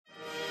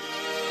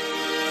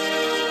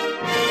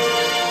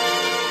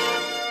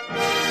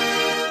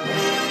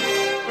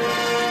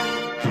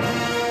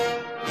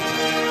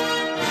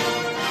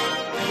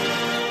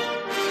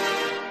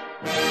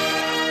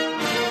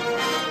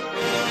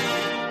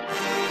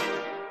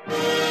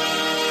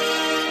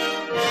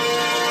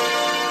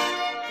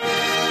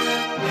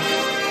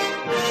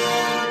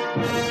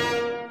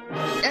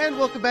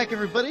Welcome back,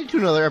 everybody, to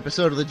another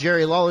episode of the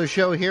Jerry Lawler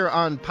Show here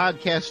on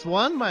Podcast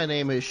One. My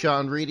name is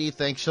Sean Reedy.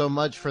 Thanks so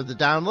much for the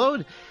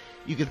download.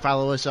 You can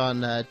follow us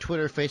on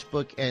Twitter,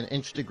 Facebook, and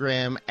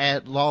Instagram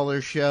at Lawler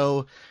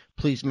Show.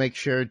 Please make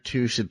sure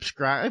to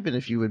subscribe, and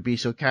if you would be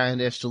so kind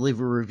as to leave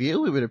a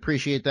review, we would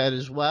appreciate that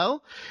as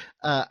well.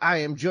 I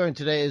am joined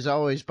today, as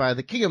always, by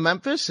the King of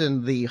Memphis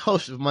and the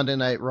host of Monday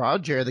Night Raw,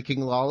 Jerry the King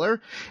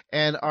Lawler,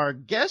 and our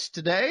guest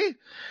today,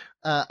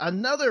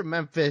 another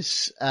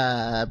Memphis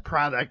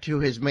product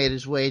who has made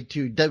his way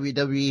to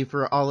WWE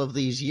for all of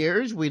these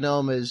years. We know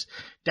him as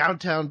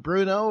Downtown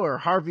Bruno or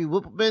Harvey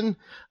Wippleman.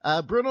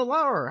 Bruno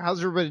Lauer,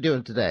 how's everybody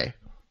doing today?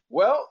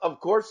 Well, of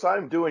course,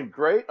 I'm doing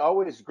great.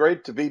 Always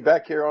great to be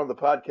back here on the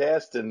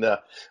podcast, and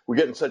we're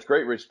getting such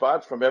great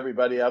response from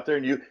everybody out there.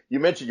 And you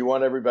mentioned you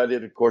want everybody,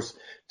 of course,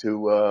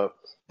 to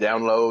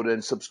download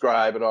and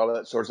subscribe and all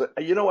that sort of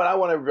stuff. You know what I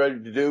want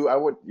everybody to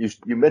do?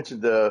 You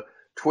mentioned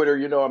Twitter.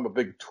 You know I'm a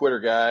big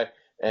Twitter guy,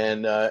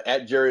 and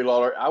at Jerry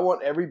Lawler. I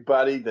want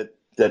everybody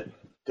that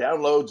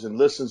downloads and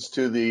listens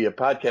to the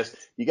podcast,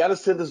 you got to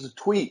send us a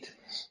tweet.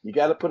 You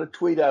got to put a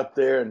tweet out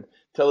there and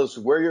tell us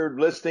where you're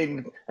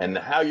listening and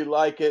how you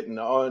like it,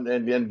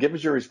 and give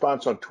us your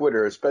response on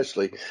Twitter,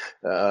 especially.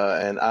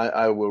 And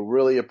I will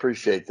really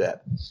appreciate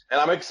that.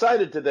 And I'm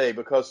excited today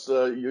because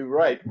you're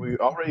right. We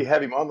already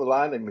have him on the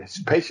line and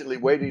he's patiently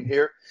waiting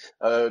here.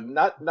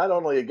 Not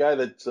only a guy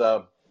that's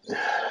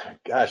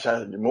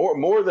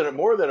more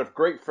than a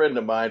great friend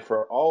of mine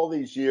for all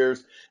these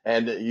years.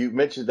 And you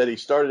mentioned that he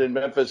started in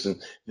Memphis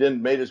and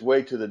then made his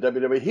way to the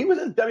WWE. He was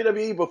in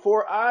WWE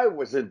before I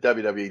was in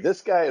WWE.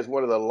 This guy is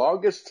one of the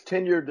longest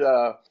tenured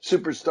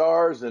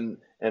superstars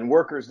and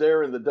workers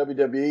there in the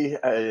WWE.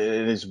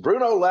 And it's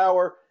Bruno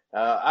Lauer.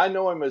 I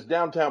know him as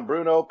Downtown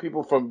Bruno.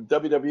 People from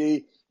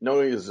WWE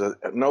know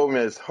him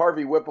as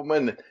Harvey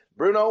Wippleman.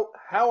 Bruno,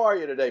 how are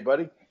you today,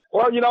 buddy?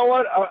 Well, you know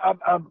what?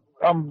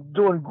 I'm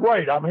doing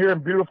great. I'm here in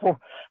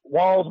beautiful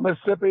Walls,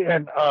 Mississippi,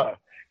 and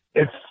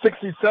it's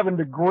 67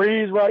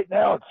 degrees right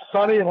now. It's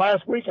sunny, and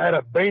last week I had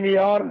a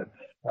beanie on and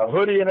a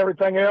hoodie and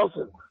everything else,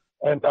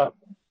 and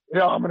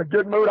I'm in a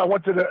good mood. I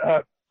went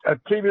to a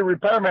TV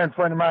repairman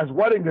friend of mine's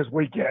wedding this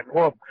weekend.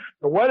 Well,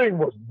 the wedding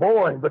was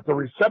boring, but the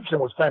reception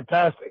was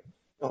fantastic.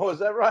 Oh, is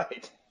that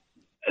right?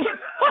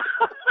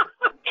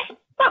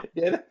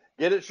 Get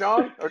it,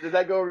 Sean? Or did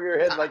that go over your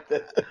head like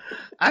that?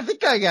 I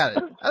think I got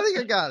it.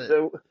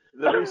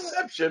 The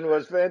reception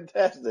was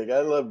fantastic. I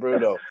love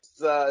Bruno.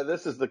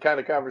 This is the kind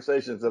of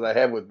conversations that I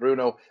have with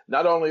Bruno,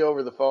 not only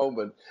over the phone,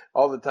 but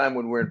all the time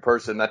when we're in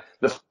person.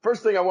 The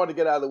first thing I want to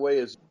get out of the way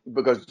is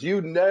because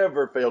you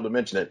never fail to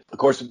mention it. Of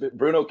course,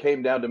 Bruno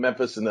came down to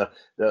Memphis in the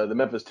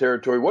Memphis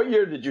territory. What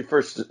year did you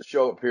first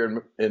show up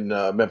here in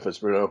Memphis,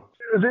 Bruno?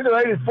 It was either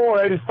 84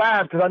 or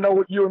 85, because I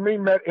know you and me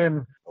met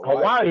in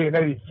Hawaii in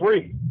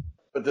 83.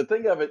 But the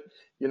thing of it,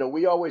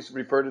 we always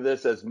refer to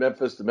this as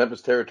Memphis, the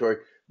Memphis territory.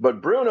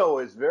 But Bruno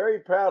is very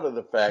proud of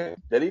the fact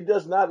that he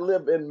does not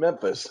live in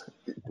Memphis.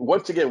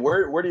 Once again,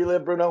 where do you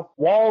live, Bruno?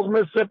 Walls,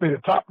 Mississippi,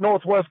 the top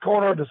northwest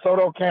corner of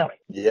DeSoto County.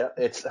 Yeah,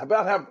 it's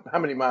about how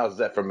many miles is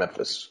that from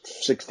Memphis?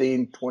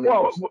 16, 20?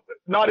 Well,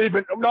 not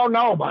even.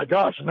 No, my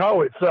gosh,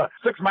 no. It's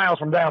 6 miles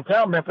from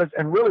downtown Memphis,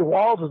 and really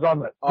Walls is on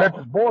the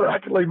Memphis border. I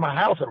could leave my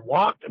house and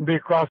walk and be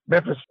across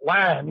Memphis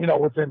line,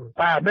 within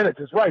 5 minutes.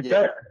 It's right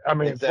there. I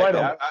mean, exactly. It's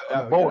right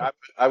on the border.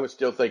 I was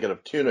still thinking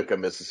of Tunica,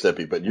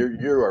 Mississippi, but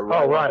you are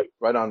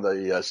right on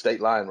the state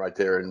line right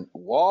there in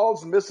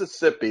Walls,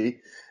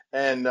 Mississippi.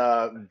 And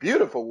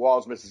beautiful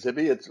Walls,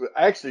 Mississippi. It's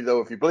actually,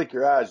 though, if you blink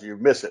your eyes, you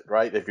miss it,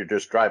 right? If you're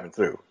just driving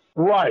through.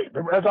 Right.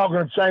 That's all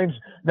going to change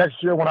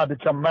next year when I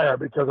become mayor,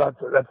 because that's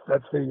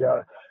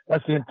the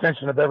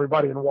intention of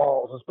everybody in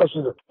Walls,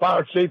 especially the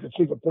fire chief, the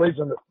chief of police,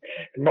 and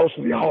most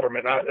of the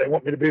aldermen. They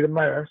want me to be the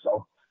mayor,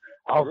 so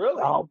I'll do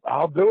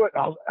it.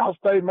 I'll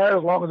stay mayor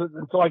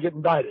until I get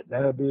indicted.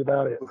 That'll be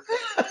about it.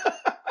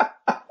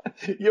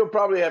 You'll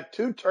probably have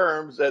 2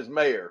 terms as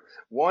mayor.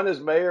 One as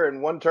mayor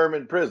and 1 term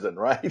in prison,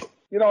 right?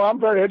 I'm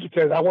very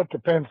educated. I went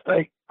to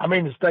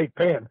the state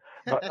pen.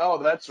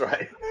 Oh, that's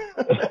right.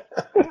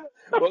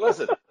 Well,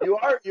 listen,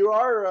 you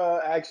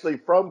are actually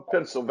from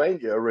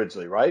Pennsylvania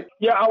originally, right?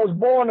 Yeah, I was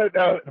born at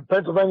the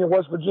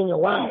Pennsylvania-West Virginia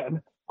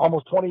line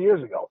almost 20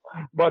 years ago.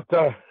 But,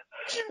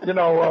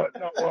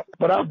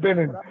 but I've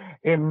been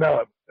in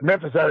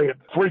Memphis area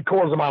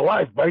 3/4 of my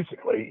life,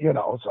 basically,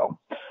 so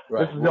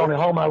right. This is the only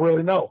home I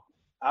really know.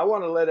 I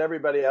want to let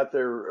everybody out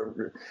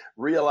there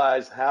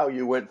realize how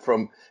you went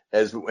from,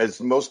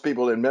 as most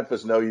people in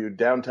Memphis know you,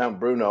 Downtown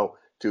Bruno,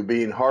 to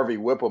being Harvey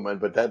Wippleman,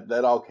 but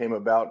that all came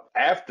about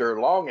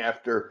long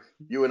after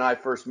you and I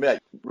first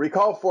met.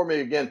 Recall for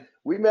me again,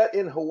 we met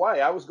in Hawaii.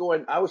 I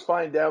was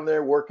flying down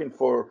there working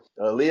for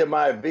Leah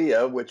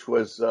Maivia, which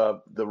was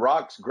The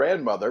Rock's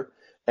grandmother,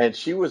 and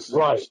she was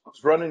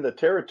running the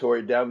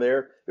territory down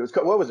there. It was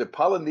called, what was it,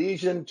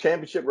 Polynesian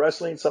Championship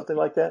Wrestling, something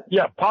like that?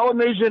 Yeah,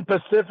 Polynesian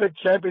Pacific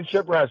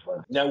Championship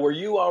Wrestling. Now, were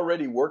you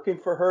already working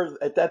for her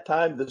at that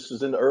time? This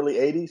was in the early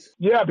 80s?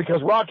 Yeah,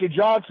 because Rocky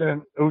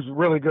Johnson, who's a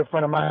really good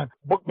friend of mine,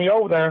 booked me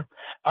over there.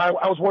 I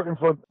was working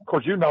for, of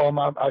course, you know him.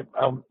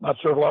 I'm not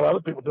sure if a lot of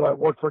other people do. I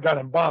worked for a guy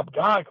named Bob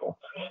Geigel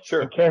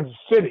in Kansas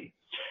City.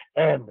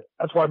 And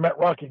that's where I met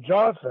Rocky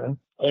Johnson.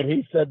 And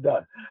he said,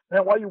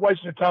 man, why are you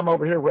wasting your time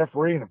over here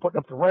refereeing and putting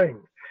up the ring?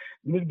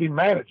 You need to be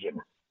managing.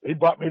 He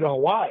brought me to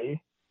Hawaii,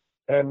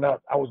 and I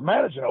was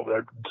managing over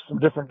there, some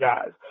different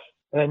guys.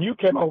 And then you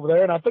came over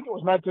there, and I think it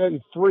was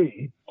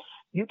 1983.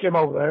 You came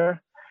over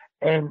there,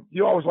 and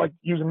you always liked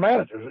using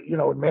managers, you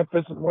know, in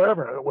Memphis and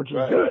wherever, which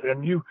is good.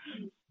 And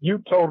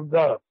you told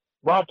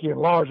Rocky and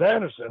Lars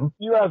Anderson,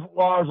 you asked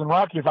Lars and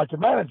Rocky if I could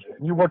manage it.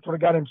 And you worked with a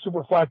guy named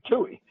Superfly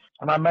Tui.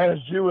 And I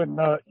managed you, and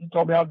you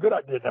told me how good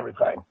I did and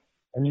everything.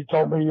 And you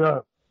told me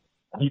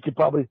you could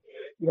probably,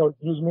 you know,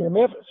 use me in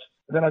Memphis.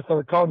 And then I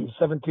started calling you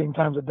 17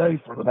 times a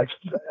day for the next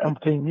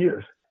 18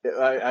 years.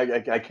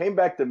 I came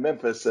back to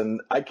Memphis,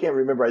 and I can't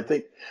remember. I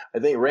think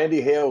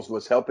Randy Hales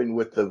was helping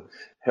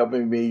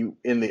me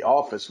in the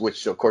office,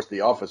 which of course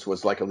the office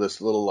was like this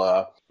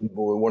little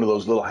one of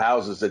those little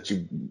houses that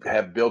you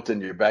have built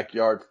in your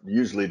backyard,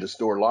 usually to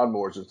store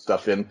lawnmowers and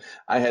stuff in.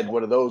 I had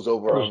one of those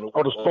over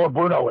to store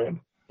Bruno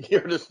in.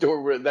 Here to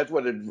store, that's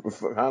what it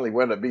finally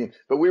wound up being.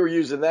 But we were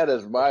using that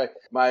as my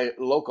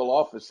local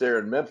office there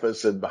in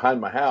Memphis, and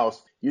behind my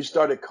house. You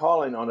started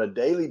calling on a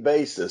daily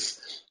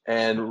basis,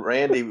 and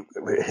Randy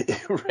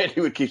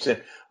would keep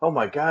saying, "Oh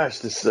my gosh,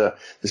 this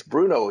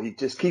Bruno, he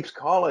just keeps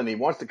calling. He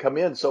wants to come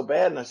in so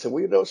bad." And I said,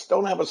 "We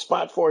don't have a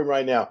spot for him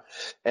right now,"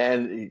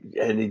 and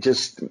he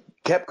just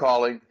kept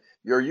calling.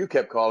 You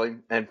kept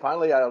calling, and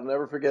finally, I'll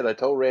never forget. I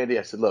told Randy,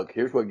 I said, "Look,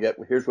 here's what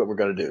we're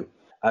going to do."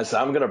 I said,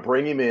 "I'm going to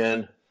bring him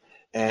in.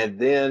 And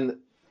then,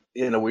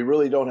 you know, we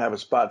really don't have a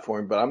spot for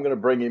him, but I'm going to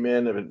bring him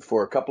in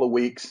for a couple of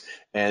weeks,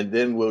 and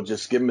then we'll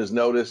just give him his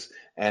notice,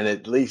 and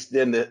at least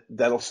then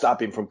that'll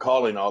stop him from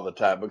calling all the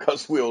time,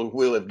 because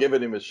we'll have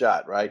given him a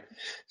shot, right?"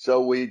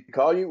 So we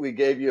call you, we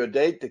gave you a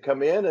date to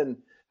come in, and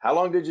how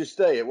long did you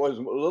stay? It was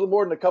a little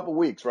more than a couple of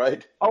weeks,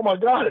 right? Oh my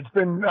God, it's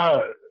been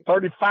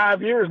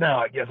 35 years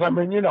now, I guess. I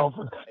mean, you know,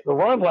 the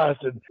run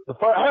lasted.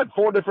 I had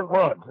 4 different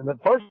runs, and the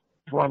first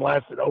run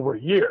lasted over a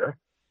year,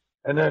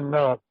 and then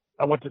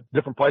I went to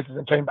different places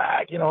and came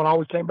back, you know, and I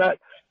always came back.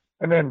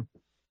 And then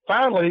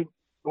finally,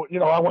 you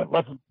know, I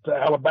left to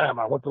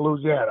Alabama. I went to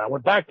Louisiana. I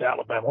went back to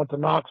Alabama. Went to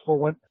Knoxville.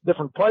 Went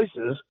different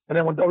places. And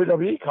then when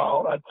WWE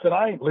called, I said,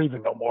 "I ain't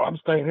leaving no more. I'm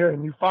staying here."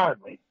 And you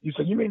fired me. You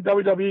said, "You mean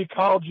WWE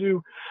called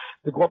you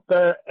to go up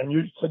there?" And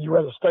you said you'd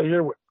rather stay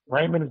here with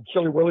Raymond and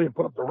Chili Willie and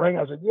put up the ring?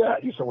 I said, "Yeah."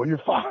 You said, "Well, you're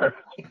fired."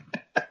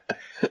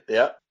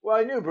 Yeah. Well,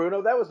 I knew,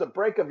 Bruno, that was the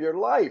break of your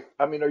life.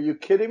 I mean, are you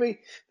kidding me?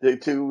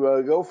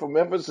 To go from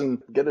Memphis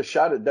and get a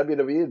shot at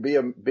WWE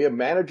and be a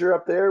manager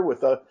up there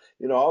with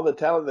you know, all the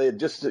talent. They had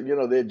just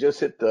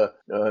hit the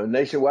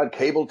nationwide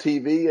cable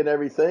TV and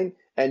everything.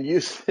 And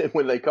you said,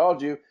 when they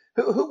called you,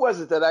 who was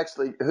it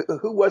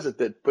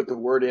that put the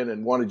word in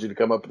and wanted you to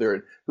come up there,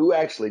 and who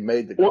actually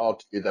made the call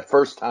to you the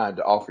first time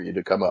to offer you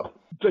to come up?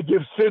 To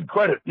give Sid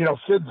credit, you know,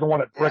 Sid's the one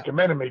that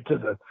recommended me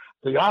to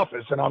the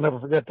office, and I'll never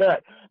forget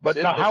that. But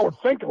now Howard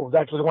Finkel was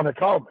actually the one that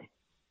called me.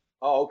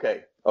 Oh,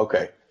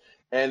 okay.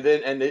 And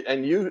then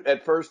and you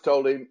at first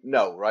told him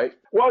no, right?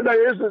 Well, no,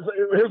 here's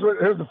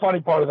the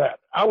funny part of that.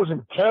 I was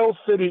in Tell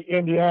City,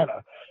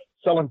 Indiana,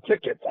 selling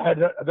tickets. I had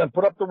then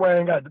put up the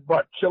ring. I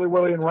brought Chili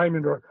Willie and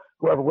Raymond or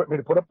whoever with me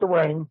to put up the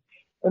ring.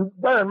 And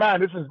bear in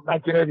mind, this is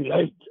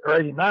 1988 or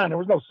 89. There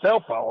was no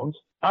cell phones.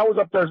 I was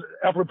up there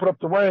after we put up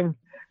the ring.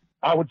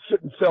 I would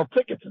sit and sell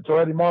tickets until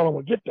Eddie Marlin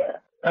would get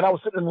there. And I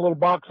was sitting in the little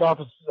box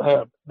office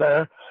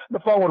there. The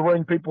phone would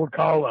ring. People would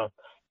call,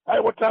 "Hey,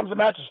 what time's the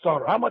match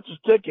start? How much is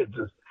tickets?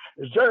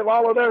 Is Jerry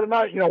Lawler there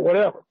tonight?" You know,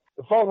 whatever.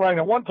 The phone rang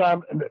at one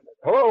time, and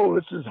 "Hello,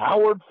 this is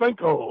Howard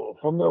Finkel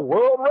from the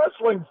World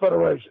Wrestling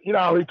Federation." You know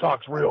how he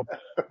talks real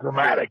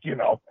dramatic, you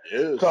know.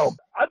 Yes. So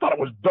I thought it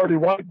was Dirty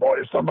White Boy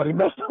or somebody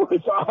messed with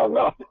me, so I hung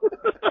up.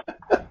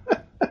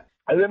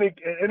 And then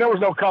there was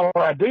no caller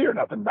ID or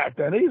nothing back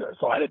then either,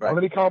 so I didn't know. And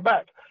then he called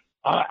back.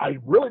 "I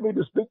really need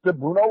to speak to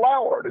Bruno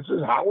Lauer. This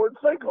is Howard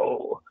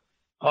Finkel.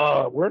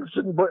 We're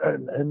interested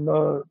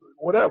in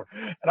whatever."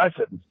 And I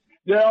said,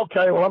 "Yeah,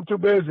 okay. Well, I'm too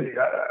busy.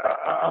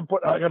 I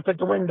got to take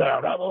the ring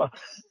down."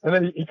 And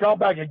then he called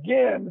back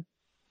again,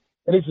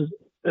 and he says,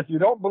 "If you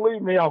don't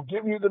believe me, I'll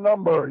give you the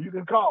number. You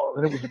can call."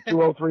 And it was a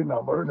 203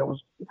 number,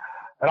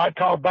 and I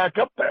called back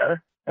up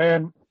there,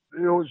 and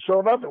it was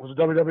sure enough, it was a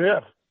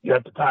WWF. You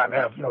at the time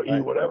have, you know,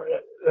 E whatever,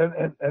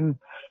 and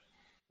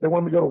they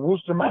wanted me to go to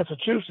Worcester,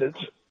 Massachusetts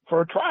for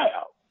a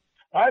tryout.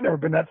 I had never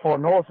been that far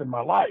north in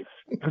my life,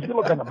 because you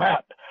look on the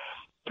map,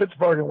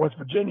 Pittsburgh and West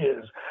Virginia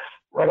is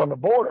right on the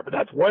border, but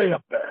that's way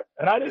up there.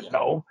 And I didn't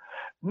know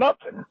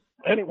nothing.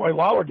 Anyway,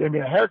 Lawler gave me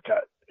a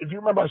haircut. If you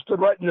remember, I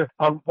stood right in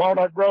on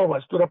Walnut Grove.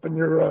 I stood up in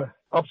your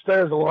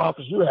upstairs, the little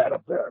office you had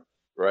up there.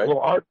 Right. A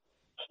little art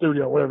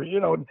studio, whatever,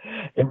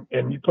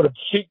 and you put a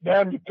sheet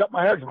down and you cut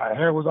my hair because my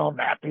hair was all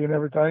nappy and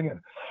everything. And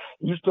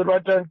you stood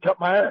right there and cut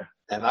my hair.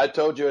 And I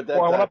told you at that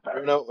time,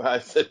 Bruno, I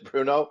said,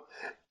 Bruno,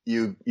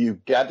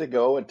 you've got to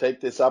go and take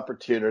this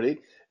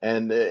opportunity.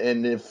 And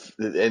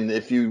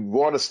if you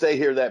want to stay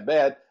here that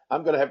bad,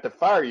 I'm going to have to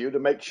fire you to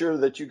make sure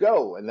that you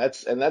go. And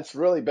that's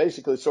really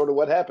basically sort of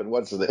what happened,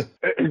 wasn't it?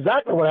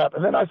 Exactly what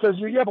happened. And then I says,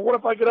 yeah, but what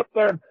if I get up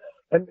there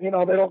and they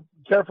don't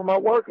care for my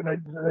work and they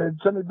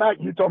send me back?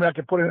 You told me I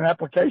could put in an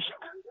application.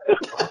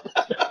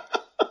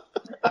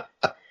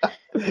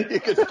 You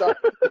could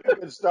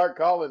start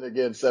calling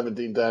again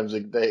 17 times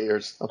a day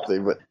or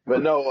something,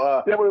 but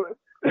no.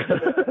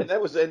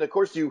 And of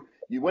course you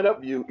went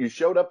up. You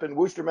showed up in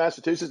Worcester,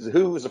 Massachusetts.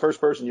 Who was the first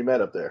person you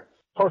met up there?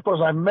 First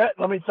person I met.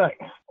 Let me think.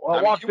 Well,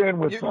 I walked in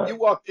with. You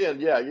walked in.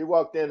 Yeah, you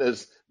walked in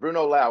as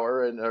Bruno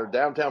Lauer or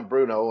Downtown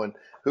Bruno. And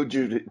did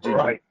you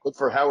look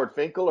for Howard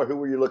Finkel, or who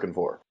were you looking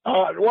for?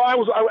 Well,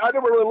 I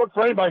never really looked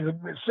for anybody.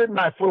 Sid and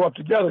I flew up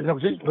together.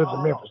 Because he lives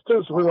in Memphis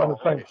too, so we were on the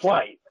same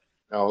flight.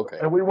 Oh, okay.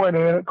 And we went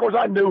in. Of course,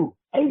 I knew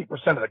 80%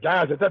 of the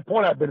guys. At that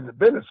point, I'd been in the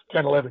business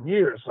 10, 11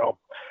 years. So,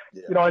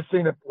 I'd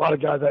seen a lot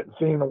of guys I hadn't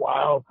seen in a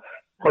while.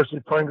 Percy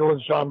Pringle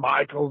and Shawn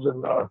Michaels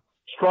and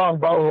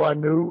Strongbow, who I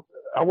knew.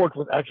 I worked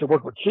with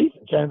Chief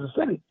in Kansas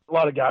City. A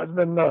lot of guys. And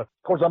then, of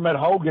course, I met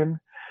Hogan.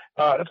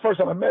 That's the first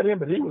time I met him,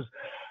 but he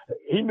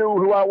knew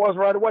who I was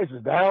right away. He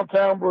says,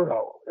 Downtown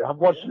Bruno. I've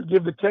watched you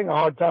give the King a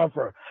hard time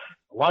for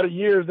a lot of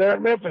years there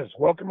in Memphis.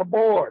 Welcome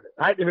aboard.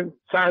 I hadn't even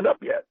signed up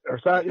yet or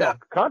signed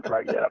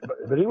contract yet,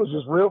 but he was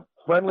just real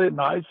friendly and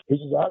nice. He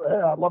says,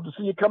 I'd love to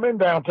see you come in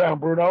Downtown,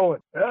 Bruno.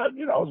 And,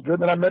 it was good.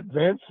 Then I met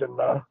Vince. And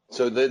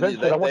so Vince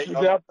said, on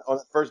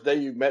the first day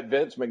you met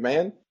Vince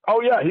McMahon?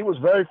 Oh, yeah. He was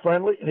very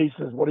friendly. And he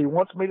says, what he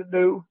wants me to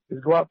do is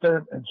go out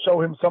there and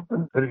show him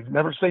something that he's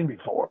never seen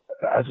before.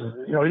 I says,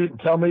 he didn't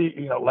tell me,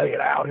 lay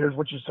it out. Here's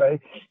what you say.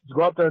 He's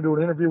go out there and do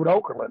an interview with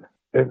Okerlund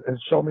and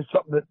show me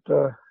something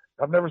that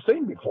I've never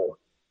seen before.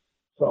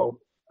 So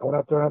I went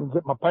out there and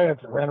unzipped my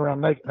pants and ran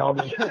around naked and all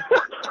this.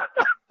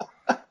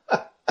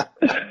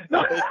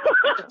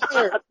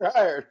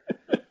 Tired.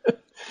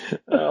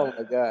 Oh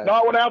my God. No,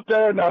 I went out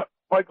there and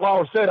like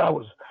Lawler said, I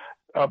was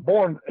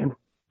born in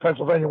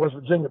Pennsylvania, West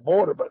Virginia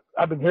border, but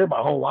I've been here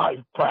my whole life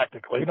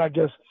practically. And I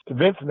guess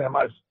convincing them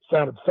I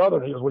sounded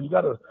Southern. He goes, well, you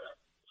got a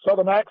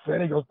Southern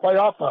accent. He goes, play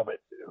off of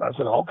it. And I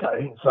said,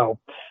 okay. So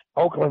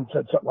Okerlund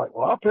said something like,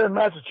 well, up here in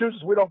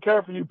Massachusetts, we don't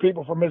care for you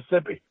people from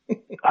Mississippi.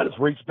 I just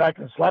reached back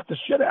and slapped the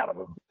shit out of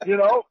him.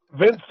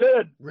 Vince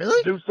said,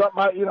 really? Do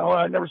something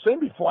I'd never seen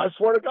before. I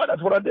swear to God,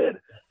 that's what I did.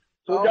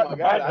 So we got in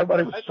the back.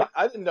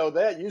 I didn't know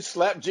that. You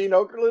slapped Gene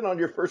Okerlund on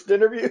your first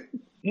interview?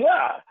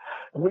 Yeah.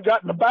 And we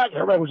got in the back.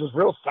 Everybody was just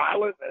real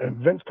silent. And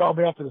Vince called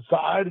me off to the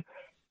side.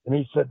 And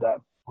he said,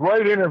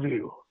 great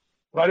interview.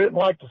 But I didn't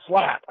like the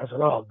slap. I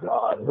said, oh,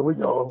 God, here we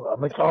go. I'm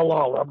going to call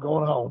Lawler. I'm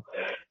going home.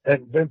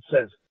 And Vince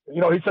says,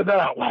 he said that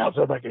out loud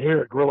so everybody could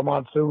hear it, Gorilla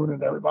Monsoon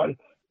and everybody.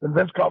 And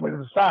Vince called me to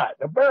the side.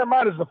 Now, bear in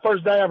mind, it's the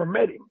first day I ever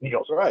met him. He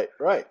goes, right.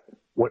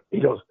 He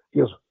goes,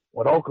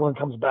 when Okerlund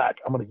comes back,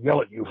 I'm going to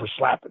yell at you for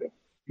slapping him.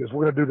 He goes,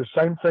 we're going to do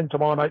the same thing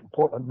tomorrow night in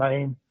Portland,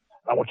 Maine.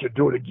 I want you to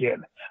do it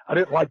again. I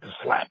didn't like the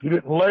slap. You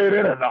didn't lay it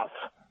in enough.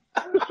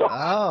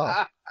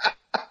 Oh.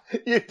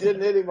 You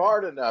didn't hit him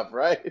hard enough,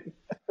 right?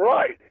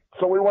 Right.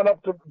 So we went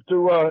up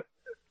to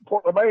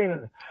Portland,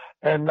 Maine,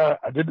 and I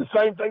did the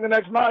same thing the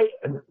next night,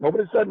 and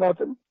nobody said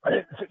nothing.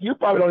 You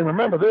probably don't even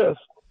remember this,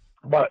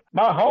 but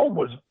my home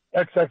was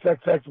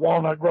XXXX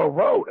Walnut Grove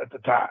Road at the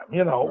time,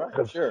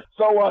 Right, sure.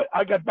 So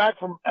I got back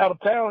from out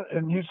of town,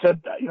 and you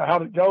said,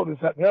 how'd it go, this,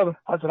 that, and the other.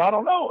 I said, I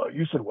don't know.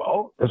 You said,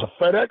 well, there's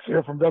a FedEx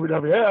here from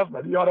WWF.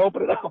 Maybe you ought to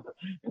open it up.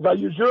 Because I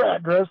used your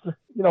address,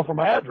 for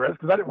my address,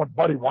 because I didn't want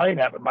Buddy Wayne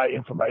having my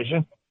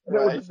information. And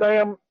It was a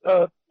damn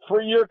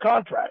 3-year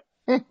contract.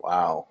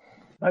 Wow.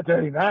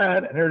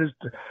 1989, and here it is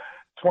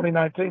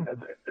 2019,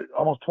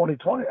 almost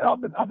 2020.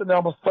 I've been there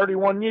almost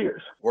 31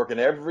 years. Working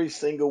every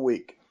single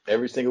week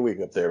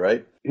up there,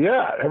 right?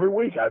 Yeah, every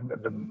week. I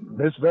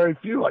missed very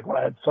few, like when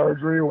I had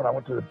surgery or when I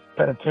went to the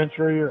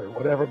penitentiary or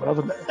whatever, but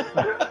other than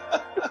that.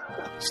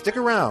 Stick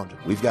around.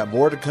 We've got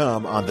more to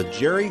come on The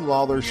Jerry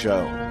Lawler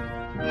Show.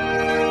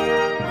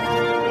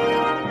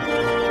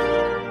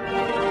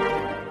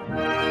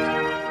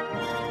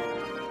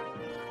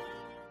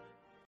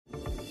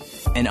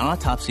 An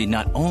autopsy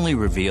not only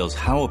reveals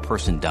how a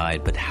person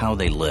died, but how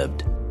they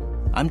lived.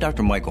 I'm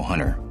Dr. Michael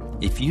Hunter.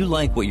 If you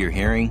like what you're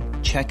hearing,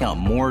 check out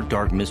more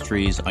dark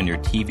mysteries on your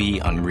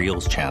TV on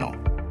Reels channel.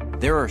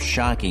 There are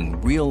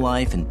shocking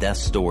real-life and death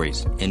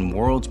stories in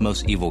World's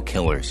Most Evil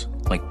Killers,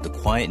 like the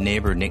quiet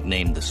neighbor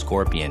nicknamed the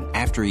Scorpion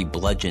after he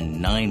bludgeoned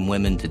 9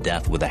 women to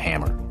death with a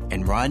hammer,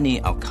 and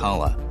Rodney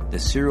Alcala, the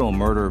serial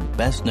murderer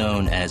best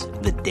known as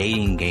the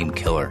dating game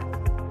killer.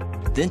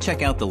 Then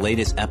check out the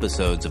latest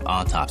episodes of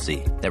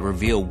Autopsy that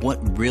reveal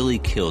what really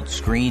killed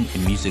screen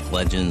and music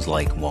legends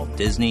like Walt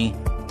Disney,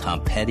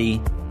 Tom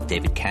Petty,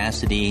 David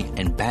Cassidy,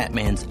 and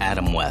Batman's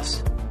Adam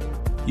West.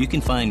 You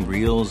can find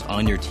Reels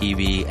on your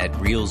TV at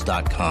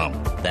Reels.com.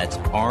 That's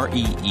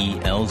REELZ.com.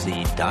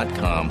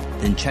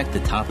 Then check the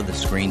top of the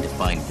screen to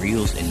find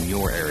Reels in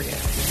your area.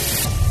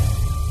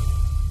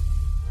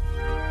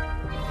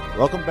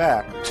 Welcome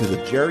back to the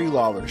Jerry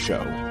Lawler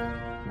Show.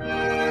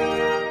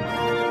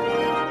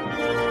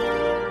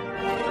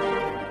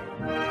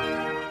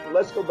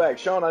 Let's go back.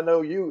 Sean, I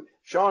know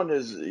Sean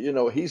is,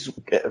 he's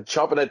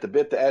chomping at the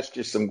bit to ask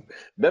you some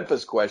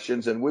Memphis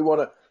questions, and we want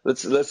to,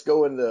 let's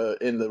go in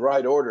the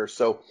right order.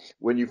 So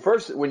when you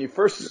first,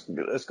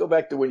 let's go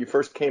back to when you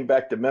first came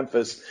back to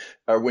Memphis,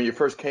 or when you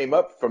first came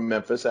up from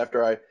Memphis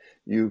after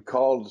you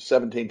called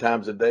 17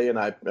 times a day and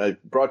I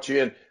brought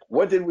you in.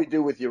 What did we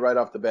do with you right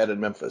off the bat in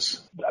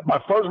Memphis?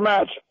 My first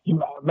match,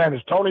 man,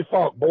 is Tony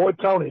Funk, Boy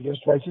Tony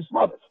against Tracy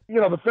Smothers.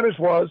 The finish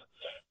was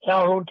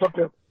Calhoun took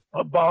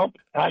a bump.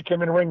 I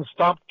came in the ring and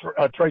stopped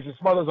Tracy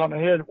Smothers on the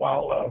head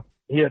while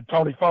he had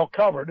Tony Funk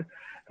covered.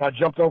 And I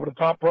jumped over the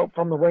top rope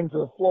from the ring to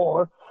the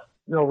floor,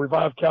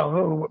 revived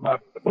Calhoun with my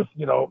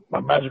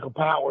magical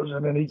powers,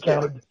 and then he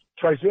counted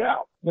Tracy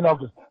out.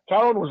 Because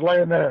Calhoun was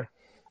laying there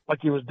like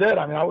he was dead.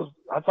 I mean,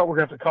 I thought we were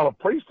going to have to call a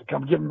priest to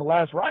come give him the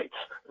last rites.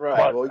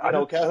 Right.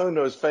 But, Calhoun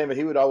was famous.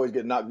 He would always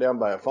get knocked down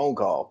by a phone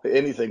call.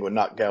 Anything would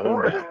knock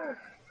Calhoun down.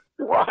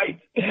 Right.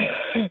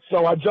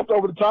 So I jumped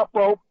over the top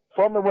rope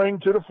from the ring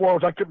to the floor,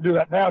 which I couldn't do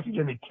that now. If you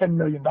give me $10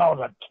 million,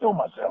 I'd kill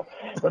myself.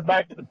 But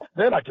back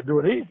then I could do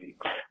it easy.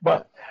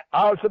 But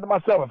I said to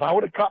myself, if I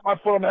would have caught my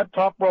foot on that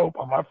top rope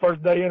on my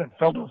first day in and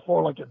fell to the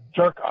floor like a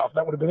jerk off,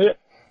 that would have been it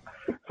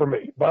for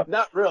me. But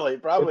not really,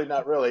 probably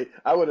not really.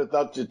 I would have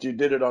thought that you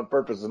did it on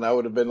purpose, and I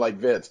would have been like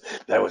Vince.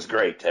 That was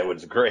great.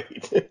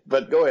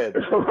 But go ahead.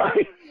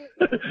 Right.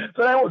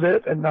 So that was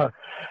it, and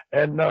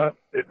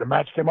the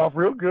match came off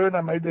real good. And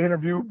I made the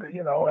interview,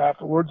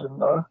 afterwards,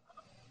 and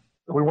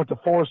we went to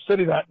Forest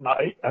City that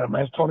night.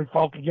 It's Tony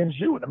Falk against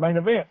you in the main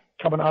event,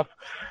 coming off,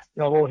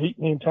 a little heat.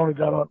 Me and Tony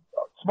got on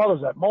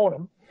Smothers that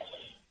morning,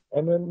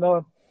 and then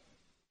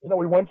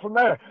we went from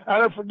there. I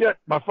never forget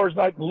my first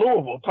night in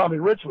Louisville. Tommy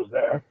Rich was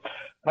there.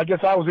 I guess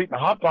I was eating a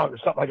hot dog or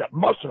something. I got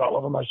mustard all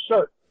over my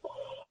shirt,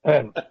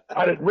 and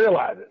I didn't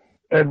realize it.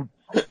 And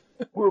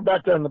we were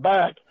back there in the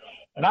back,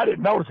 and I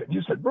didn't notice it. And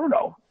you said,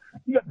 "Bruno,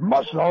 you got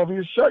mustard all over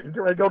your shirt. You're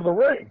getting ready to go to the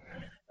ring."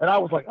 And I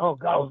was like, "Oh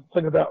God!" I was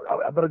thinking about,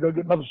 I better go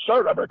get another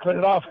shirt. I better clean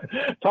it off.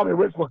 Tommy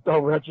Rich looked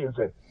over at you and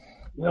said,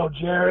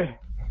 "Jerry,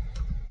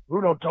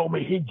 Bruno told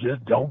me he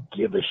just don't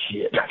give a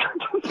shit."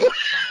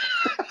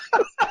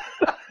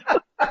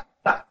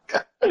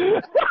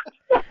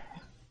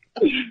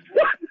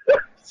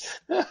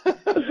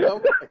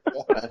 Oh my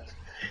God.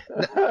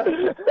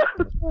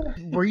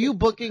 Were you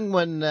booking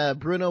when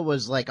Bruno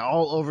was like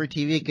all over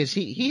TV? Because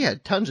he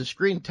had tons of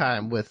screen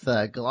time with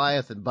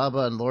Goliath and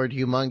Bubba and Lord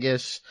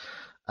Humongous.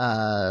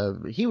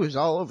 He was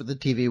all over the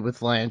TV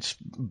with Lance,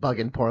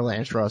 bugging poor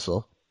Lance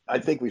Russell. I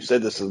think we've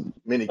said this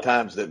many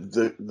times that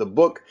the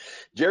book,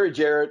 Jerry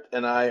Jarrett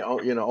and I,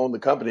 own the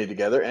company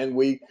together, and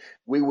we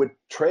would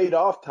trade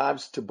off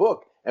times to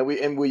book.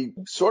 And we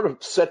sort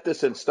of set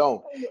this in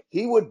stone.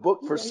 He would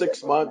book for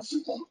 6 months,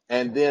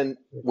 and then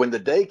when the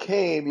day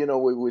came, we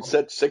would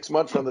set 6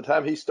 months from the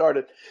time he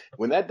started.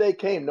 When that day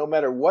came, no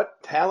matter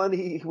what talent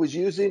he was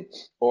using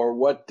or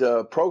what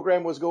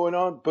program was going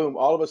on, boom,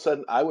 all of a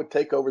sudden I would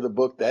take over the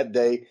book that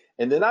day,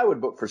 and then I would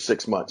book for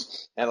 6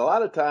 months. And a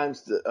lot of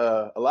times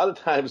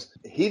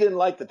he didn't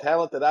like the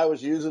talent that I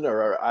was using,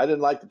 or I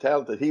didn't like the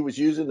talent that he was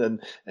using, and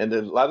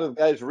a lot of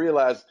the guys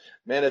realized,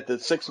 man, at the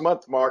 6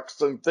 month mark,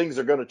 some things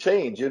are going to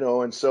change,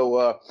 and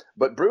so,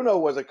 but Bruno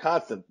was a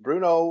constant.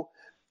 Bruno,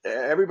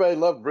 everybody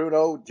loved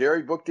Bruno.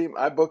 Jerry booked him.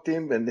 I booked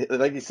him. And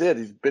like you said,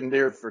 he's been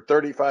there for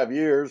 35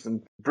 years.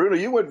 And Bruno,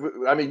 you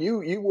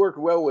worked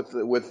well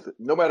with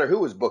no matter who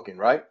was booking,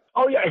 right?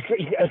 Oh yeah.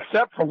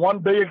 Except for one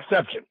big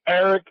exception,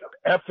 Eric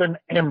effing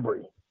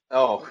Embry.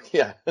 Oh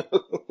yeah.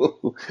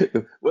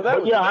 Well,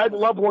 I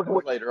love working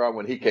with. Later on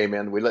when he came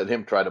in, we let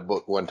him try to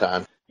book one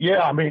time.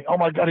 Yeah, oh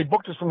my God, he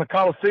booked us from the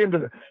Coliseum to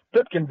the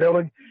Pipkin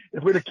building.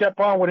 If we'd have kept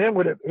on with him,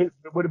 it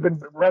would have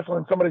been wrestling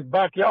in somebody's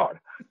backyard.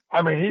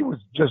 He was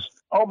just,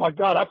 oh my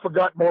God, I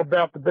forgot more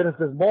about the business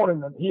this morning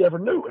than he ever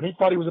knew. And he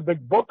thought he was a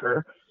big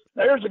booker.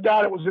 Now, here's a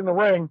guy that was in the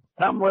ring,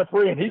 and I'm the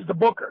referee, and he's the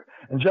booker.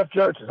 And Jeff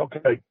Jarrett says,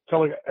 "Okay,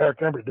 tell Eric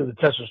Embry to do the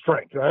test of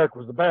strength." Eric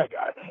was the bad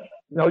guy.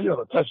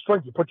 The test of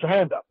strength, you put your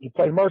hand up, you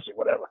play mercy,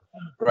 whatever.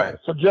 Right.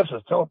 So Jeff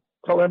says, tell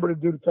Embry to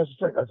do the test of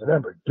strength. I said,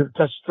 "Embry, do the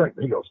test of strength."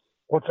 And he goes,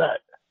 "What's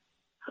that?"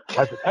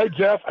 I said, "Hey,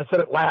 Jeff," I said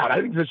it loud. I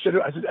didn't just shit.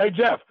 I said, "Hey,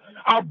 Jeff,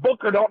 our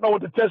booker don't know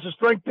what the test of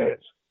strength is."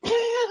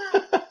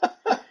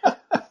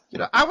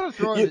 I want to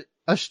throw in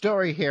a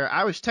story here.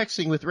 I was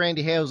texting with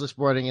Randy Hales this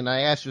morning, and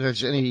I asked if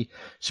there's any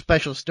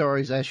special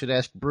stories I should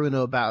ask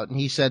Bruno about, and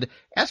he said,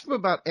 "Ask him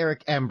about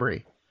Eric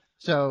Embry."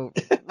 So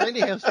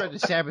Randy Hales tried to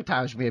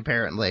sabotage me,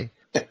 apparently.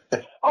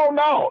 Oh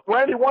no,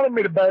 Randy wanted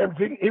me to bet him.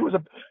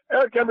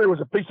 Eric Embry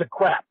was a piece of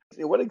crap.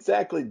 What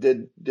exactly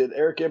did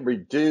Eric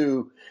Embry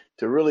do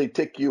to really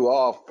tick you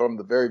off from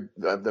the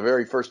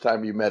very first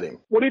time you met him?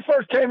 When he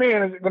first came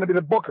in, is going to be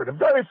the booker. The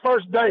very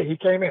first day he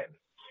came in,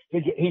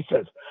 He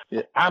says,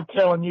 I'm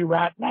telling you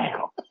right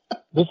now,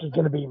 this is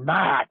going to be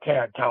my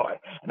territory.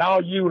 And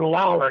all you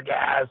Lawler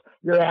guys,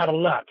 you're out of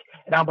luck.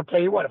 And I'm going to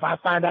tell you what, if I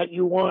find out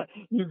you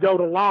go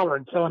to Lawler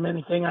and tell him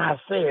anything I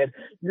said,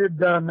 you're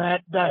done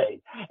that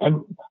day.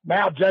 And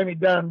now Jamie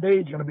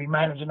Dundee's going to be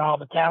managing all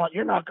the talent.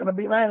 You're not going to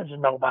be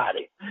managing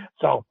nobody.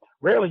 So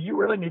really, you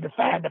really need to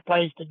find a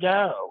place to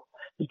go,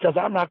 because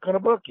I'm not going to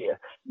book you.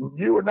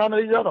 You or none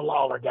of these other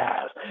Lawler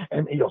guys.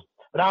 And he goes,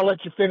 but I'll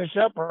let you finish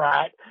up all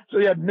right. So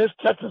he had Miss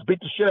Texas beat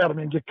the shit out of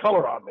me and get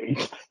color on me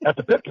at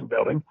the Pipkin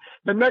building.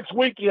 The next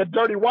week, he had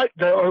Dirty White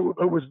Girl,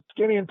 who was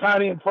skinny and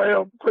tiny and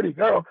frail, pretty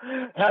girl,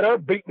 had her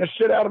beating the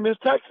shit out of Miss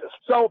Texas.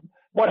 So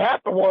what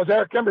happened was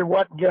Eric Embry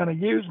wasn't going to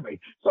use me.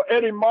 So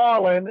Eddie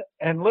Marlin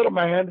and Little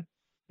Man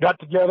got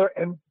together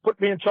and put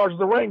me in charge of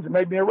the rings and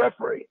made me a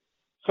referee.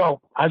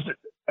 So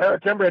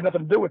Eric Embry had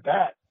nothing to do with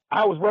that.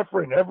 I was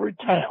refereeing every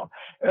town,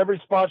 every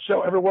spot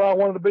show, everywhere I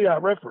wanted to be, I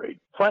refereed.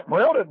 Frank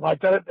Morrell didn't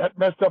like that. That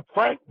messed up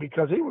Frank,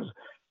 because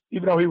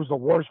even though he was the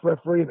worst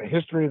referee in the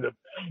history of the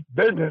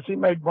business, he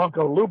made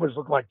Bronco Lubas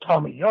look like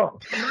Tommy Young.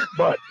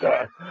 But,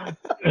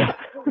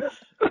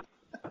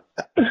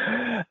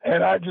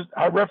 and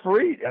I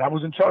refereed, and I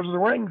was in charge of the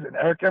rings, and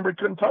Eric Embry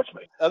couldn't touch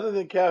me. Other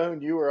than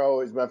Calhoun, you were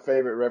always my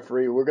favorite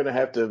referee. We're going to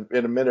have to,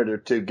 in a minute or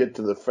two, get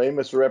to the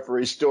famous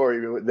referee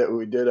story that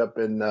we did up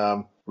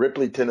in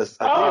Ripley, Tennessee.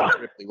 I think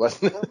it was Ripley,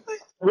 wasn't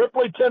it?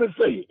 Ripley,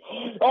 Tennessee.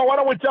 Oh, why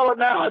don't we tell it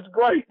now? It's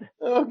great.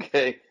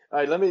 Okay. All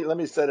right, let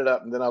me set it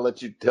up, and then I'll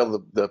let you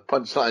tell the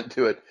punchline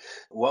to it.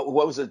 What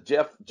was it?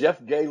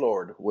 Jeff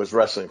Gaylord was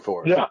wrestling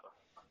for us. Yeah.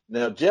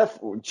 Now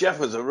Jeff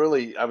was a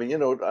really, I mean,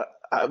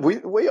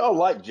 we all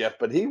like Jeff,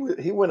 but he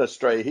went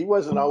astray. He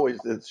wasn't always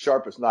the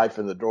sharpest knife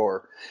in the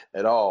drawer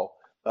at all.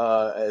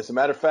 As a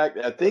matter of fact,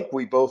 I think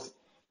we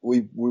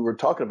were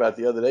talking about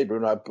the other day,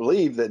 Bruno. I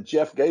believe that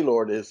Jeff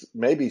Gaylord is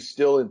maybe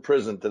still in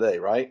prison today,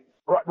 right?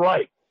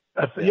 Right.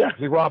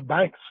 He robbed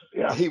banks.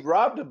 Yeah. He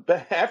robbed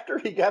after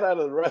he got out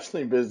of the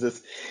wrestling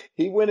business.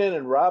 He went in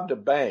and robbed a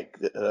bank,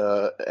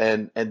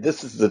 and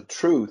this is the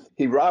truth.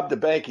 He robbed a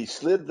bank. He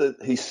slid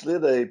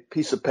a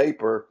piece of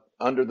paper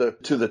to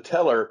the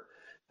teller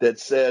that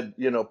said,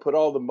 put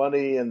all the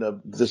money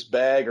in this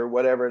bag or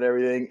whatever and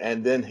everything.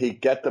 And then he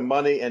got the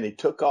money and he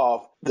took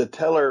off. The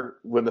teller,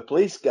 when the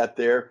police got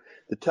there,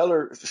 the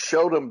teller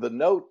showed him the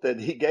note that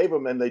he gave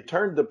him, and they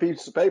turned the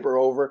piece of paper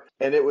over,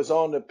 and it was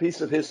on a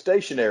piece of his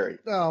stationery.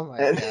 Oh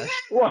my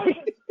gosh!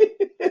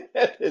 It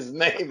had his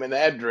name and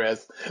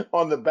address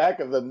on the back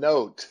of the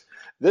note.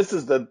 This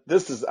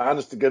is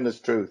honest to goodness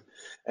truth,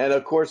 and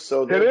of course,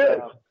 so it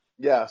is.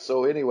 Yeah.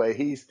 So anyway,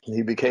 he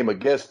became a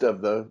guest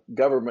of the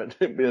government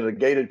in a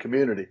gated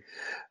community.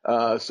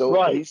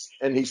 Right.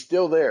 He's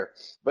still there.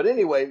 But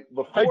anyway,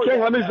 hey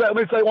King, let me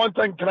say one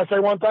thing. Can I say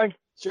one thing?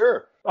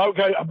 Sure.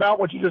 Okay, about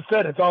what you just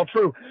said, it's all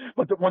true.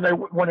 But when they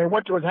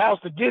went to his house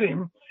to get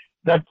him,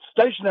 that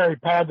stationery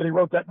pad that he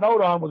wrote that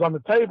note on was on the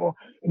table,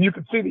 and you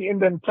could see the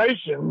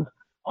indentations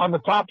on the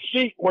top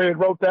sheet where he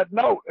wrote that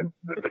note. And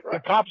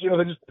the cops,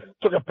 they just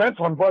took a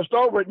pencil and brushed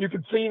over it, and you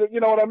could see that,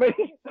 you know what I mean?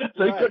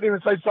 So he couldn't even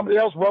say somebody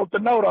else wrote the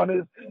note on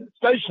his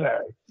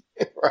stationery.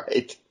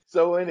 Right.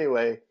 So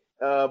anyway,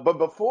 but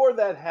before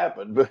that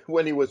happened,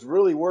 when he was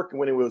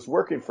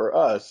working for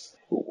us,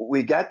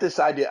 we got this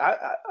idea.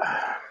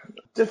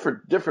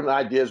 Different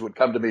ideas would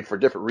come to me for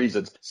different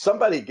reasons.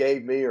 Somebody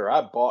gave me, or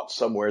I bought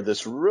somewhere,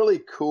 this really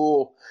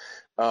cool,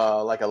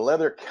 like a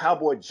leather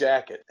cowboy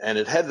jacket, and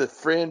it had the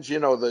fringe,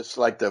 it was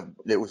like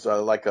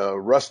a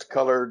rust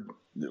colored,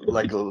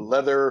 like a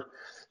leather,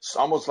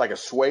 almost like a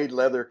suede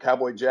leather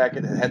cowboy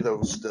jacket. It had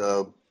those,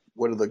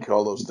 what do they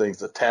call those things?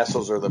 The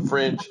tassels or the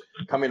fringe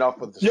coming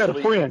off of the sleeves.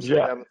 The fringe,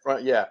 yeah. Down the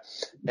front, yeah.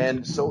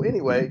 And so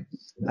anyway,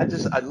 I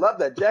love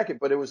that jacket,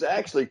 but it was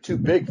actually too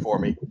big for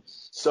me.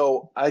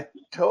 So I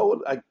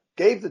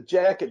gave the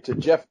jacket to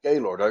Jeff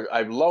Gaylord.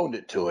 I loaned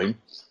it to him,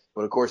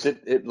 but of course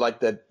it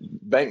like that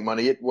bank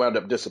money, it wound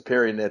up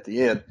disappearing at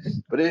the end.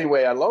 But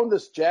anyway, I loaned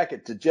this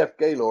jacket to Jeff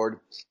Gaylord,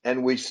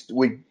 and we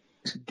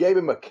gave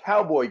him a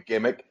cowboy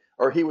gimmick.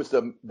 Or he was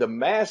the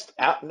masked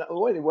out. No,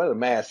 what a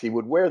mask! He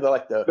would wear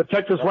the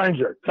Texas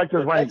Ranger.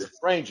 Texas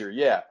Ranger,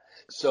 yeah.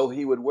 So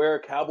he would wear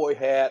a cowboy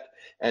hat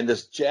and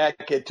this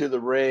jacket to the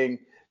ring,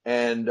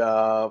 and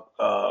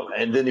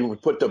then he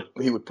would put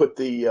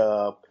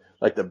the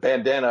like the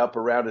bandana up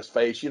around his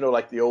face,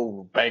 like the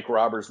old bank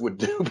robbers would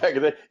do back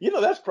in the day.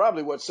 That's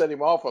probably what set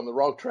him off on the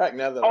wrong track.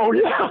 Now that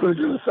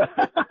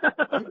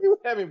you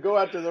have him go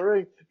out to the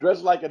ring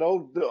dressed like an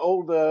old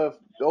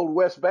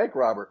West bank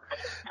robber.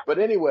 But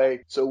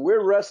anyway, so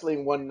we're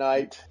wrestling one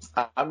night.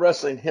 I'm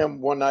wrestling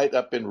him one night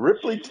up in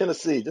Ripley,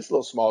 Tennessee, just a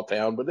little small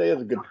town, but they had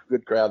a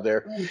good crowd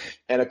there.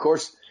 And of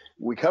course,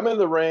 we come in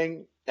the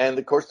ring. And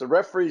of course, the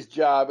referee's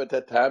job at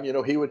that time,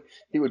 he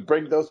would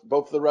bring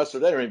both the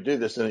wrestlers. They don't even do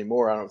this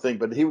anymore, I don't think,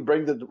 but he would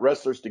bring the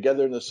wrestlers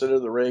together in the center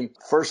of the ring.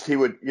 First, he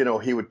would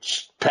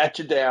pat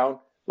you down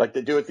like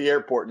they do at the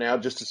airport now,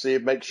 just to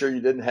make sure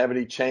you didn't have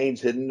any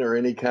chains hidden or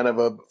any kind of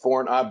a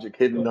foreign object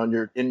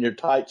hidden in your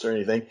tights or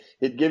anything.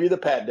 He'd give you the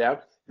pat down.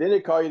 then they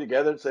call you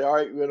together and say, all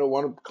right,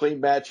 want a clean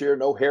match here,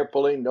 no hair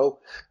pulling, no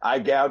eye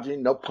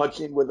gouging, no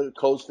punching with a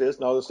closed fist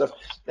and all this stuff.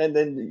 And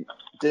then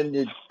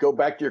you go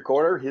back to your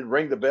corner, he'd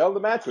ring the bell, the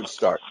match would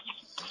start.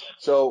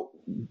 So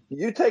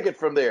you take it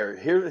from there.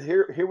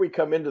 Here we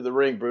come into the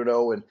ring,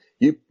 Bruno, and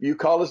you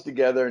call us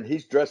together, and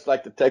he's dressed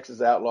like the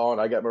Texas Outlaw,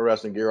 and I got my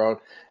wrestling gear on.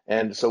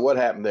 And so what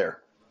happened there?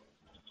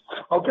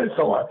 Okay,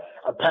 so I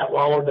pat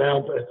Lawler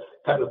down,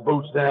 pat his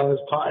boots down, his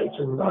tights,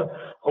 and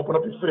open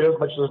up his fist,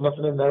 make sure there's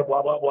nothing in there,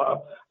 blah, blah,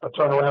 blah. I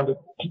turn around to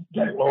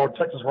Gang Lord,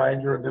 Texas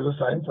Ranger, and do the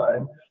same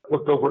thing.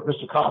 Looked over at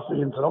Mr.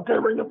 Coffey and said, okay,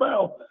 ring the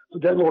bell. So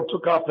Gang Lord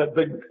took off that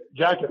big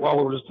jacket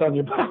Lawler was just telling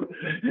you about.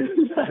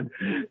 He had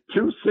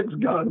 2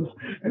 6-guns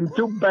and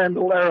 2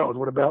 bandoleros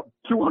with about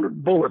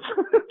 200 bullets.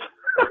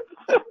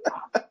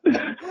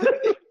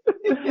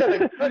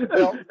 Yeah,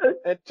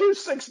 and 2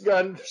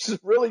 6-guns,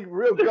 really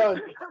real guns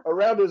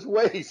around his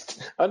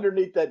waist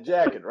underneath that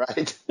jacket,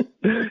 right?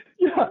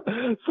 Yeah.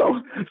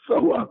 So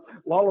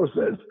Lawler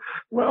says,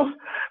 well,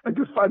 I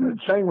guess finding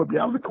a chain would be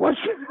out of the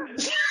question.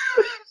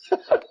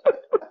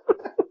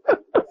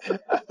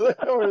 I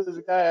look over to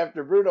this guy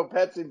after Bruno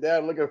pats him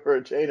down looking for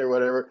a chain or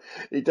whatever.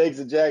 He takes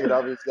the jacket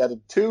off. He's got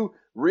 2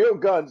 real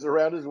guns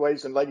around his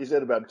waist and, like you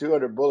said, about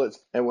 200 bullets.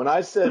 And when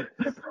I said,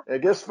 I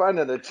guess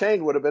finding a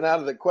chain would have been out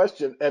of the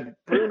question, and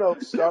Bruno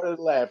started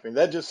laughing.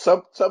 That just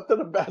something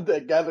about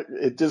that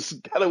it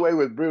just got away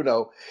with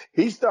Bruno.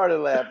 He started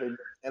laughing,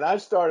 and I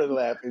started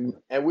laughing,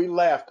 and we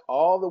laughed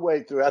all the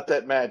way throughout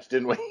that match,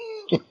 didn't we?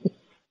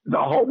 The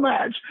whole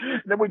match.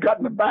 And then we got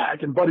in the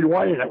back, and Buddy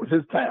Wayne, that was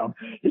his town.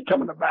 He'd come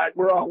in the back.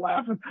 We're all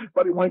laughing.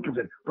 Buddy Wayne comes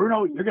in.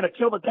 Bruno, you're going to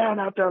kill the town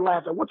out there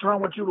laughing. What's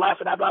wrong with you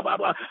laughing? Blah, blah,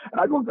 blah. And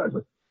I go, I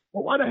said,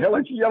 well, why the hell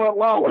ain't you yelling at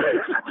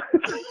Lawler?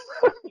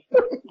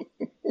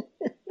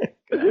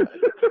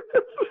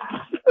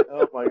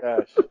 Oh my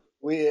gosh,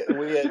 we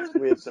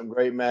had some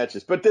great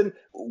matches. But then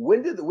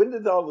when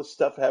did all the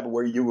stuff happen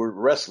where you were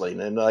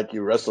wrestling and like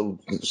you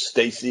wrestled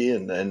Stacy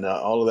and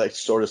all of that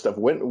sort of stuff?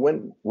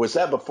 When was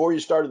that? Before you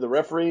started the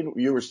refereeing?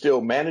 You were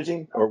still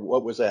managing, or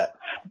what was that?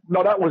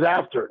 No, that was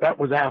after. Okay.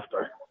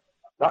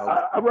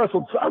 I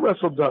wrestled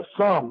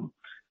some.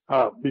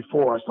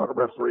 Before I started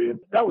refereeing.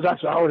 That was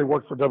actually, I already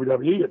worked for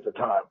WWE at the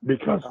time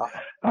because,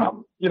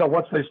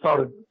 once they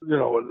started,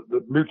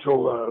 the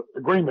mutual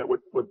agreement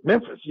with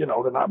Memphis, then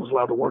I was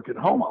allowed to work at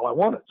home all I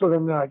wanted. So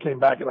then I came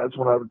back, and that's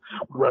when I would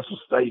wrestle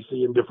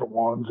Stacy and different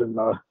ones. And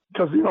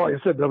because, like I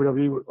said,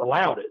 WWE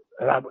allowed it.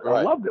 And I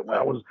loved it. When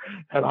I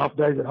had off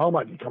days at home,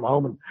 I could come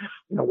home and,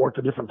 work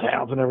to different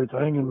towns and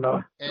everything. And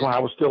when I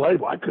was still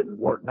able, I couldn't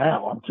work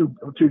now. I'm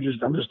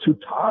just too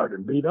tired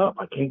and beat up.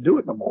 I can't do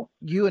it no more.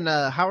 You and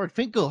Howard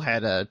Finkel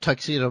had a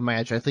tuxedo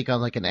match, I think,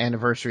 on like an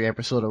anniversary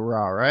episode of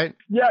Raw, right?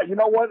 Yeah, you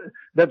know what?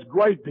 That's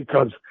great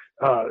because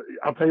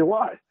I'll tell you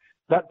why.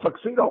 That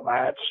tuxedo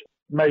match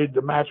made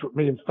the match with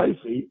me and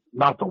Stacy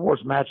not the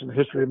worst match in the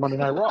history of Monday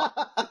Night Raw.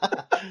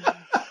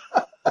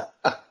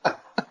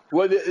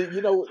 Well,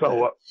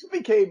 you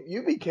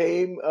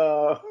became.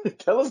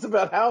 Tell us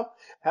about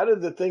how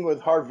did the thing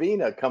with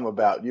Harvina come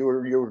about? You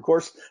were of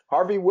course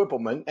Harvey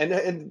Wippleman,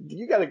 and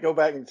you got to go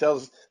back and tell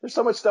us. There's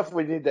so much stuff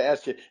we need to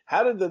ask you.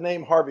 How did the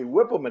name Harvey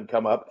Wippleman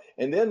come up?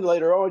 And then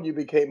later on, you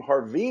became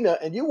Harvina,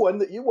 and you won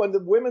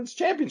the women's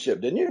championship,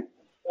 didn't you?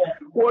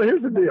 Well,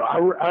 here's the deal.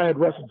 I had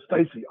wrestled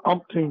Stacy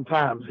umpteen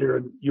times here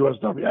in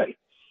USWA,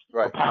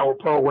 right? Or Power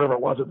Pro, whatever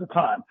it was at the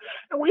time,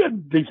 and we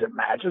had decent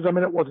matches. I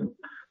mean, it wasn't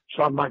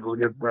Shawn Michaels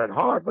against Bret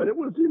Hart, but it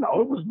was, it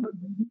was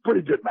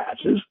pretty good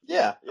matches.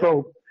 Yeah.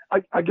 So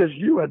I guess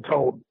you had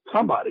told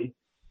somebody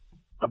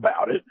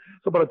about it.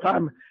 So by the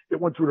time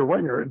it went through the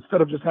ringer, instead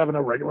of just having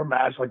a regular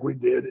match like we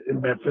did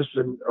in Memphis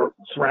and or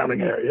surrounding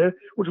area,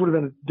 which would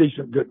have been a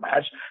decent, good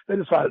match, they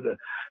decided to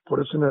put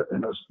us in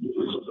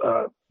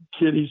a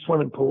kiddie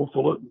swimming pool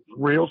full of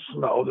real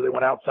snow that they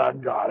went outside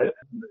and got it.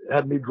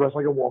 Had me dressed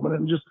like a woman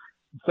and just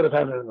instead of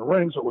having it in the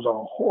ring, so it was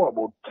a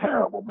horrible,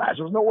 terrible match.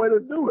 There was no way to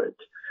do it.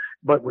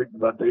 But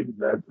that's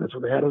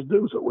what they had us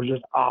do. So it was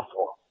just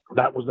awful.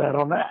 That was that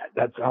on that.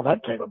 That's how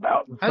that came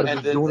about.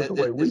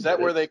 Is that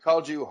where they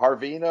called you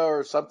Harvina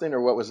or something,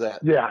 or what was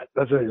that? Yeah,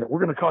 that's it. We're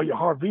going to call you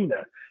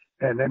Harvina.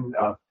 And then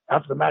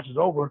after the match is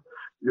over,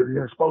 you're going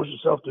to expose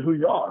yourself to who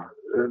you are.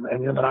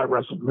 And then I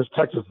wrestled Miss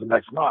Texas the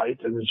next night,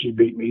 and then she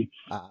beat me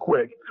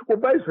quick. Well,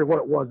 basically what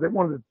it was, they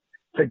wanted to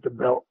take the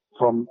belt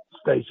from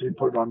Stacy and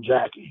put it on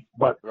Jackie,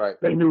 but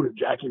they knew that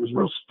Jackie was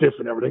real stiff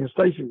and everything. And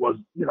Stacy was,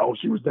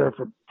 she was there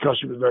because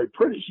she was very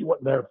pretty. She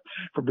wasn't there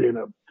for being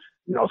a,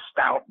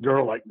 stout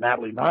girl like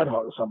Natalie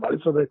Neidhart or somebody.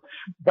 So they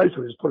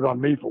basically just put it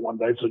on me for one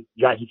day so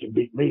Jackie can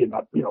beat me and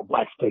not,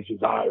 black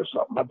Stacy's eye or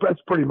something.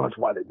 That's pretty much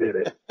why they did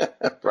it.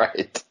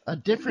 Right. A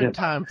different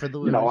time for the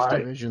women's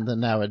division than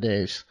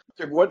nowadays.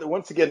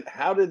 Once again,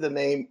 how did the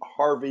name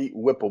Harvey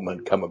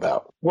Wippleman come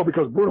about? Well,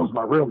 because Bruno's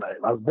my real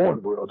name. I was born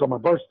Bruno. It's on my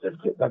birth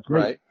certificate. That's me.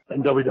 Right.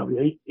 And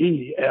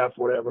WWEF,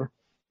 whatever,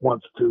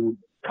 wants to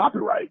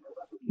copyright,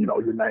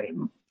 your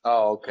name.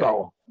 Oh, okay.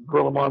 So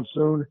Gorilla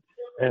Monsoon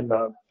and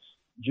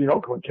Gene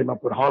Okerlund came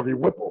up with Harvey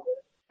Whipple.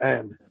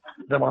 And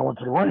Then when I went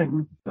to the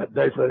ring that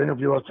day for that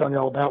interview I was telling you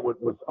all about with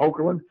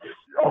Okerlund,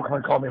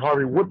 Okerlund called me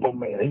Harvey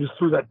Wippleman. He just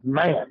threw that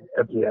man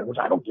at the end, which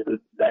I don't give a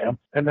damn.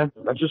 And then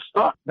that just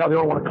stuck. Now the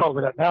only one that calls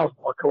me that now is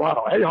Mark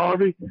Carano. Hey,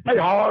 Harvey. Hey,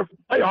 Harv.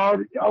 Hey,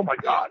 Harvey. Oh, my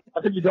God.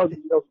 I think he does.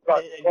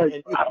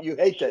 You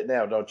hate that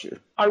now, don't you?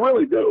 I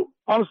really do.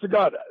 Honest to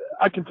God,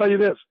 I can tell you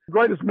this. The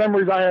greatest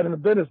memories I had in the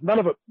business, none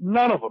of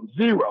them,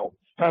 zero,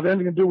 have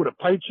anything to do with a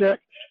paycheck.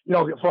 You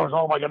know, as far as,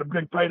 I got a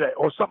big payday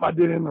or something I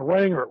did in the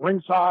ring or at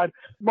ringside.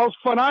 Most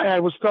fun I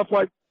had was stuff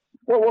like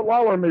what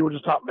Lawler and me were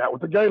just talking about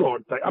with the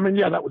Gaylord thing. I mean,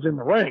 yeah, that was in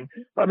the ring.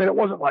 But, I mean, it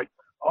wasn't like,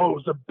 it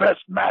was the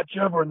best match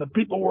ever and the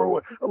people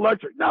were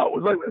electric. No, it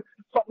was like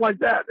something like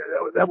that.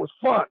 That was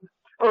fun.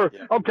 Or,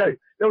 okay,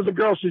 there was a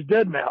girl, she's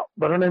dead now,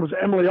 but her name was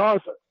Emily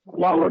Arthur.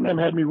 Lawler and them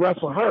had me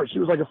wrestle her. She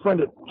was like a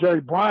friend of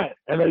Jerry Bryant,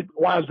 and they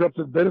wised her up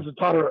to the business and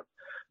taught her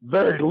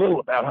very little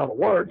about how to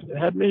work and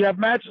had me have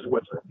matches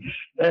with her.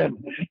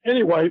 And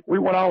anyway, we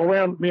went all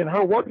around, me and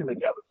her working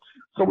together.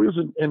 So we was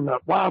in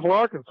Wyville,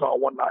 Arkansas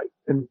one night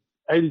in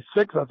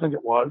 86, I think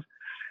it was.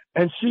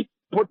 And she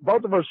put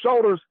both of her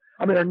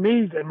her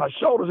knees and my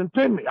shoulders and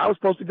pinned me. I was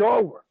supposed to go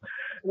over.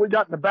 We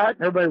got in the back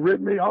and everybody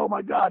ripped me. Oh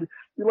my God,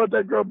 you let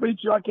that girl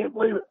beat you. I can't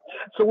believe it.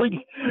 So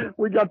we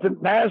got to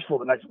Nashville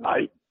the next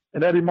night.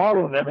 And Eddie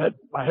Marlowe and them had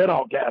my head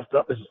all gassed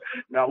up.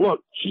 Now,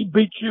 look, she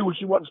beat you when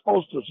she wasn't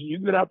supposed to. So you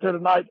get out there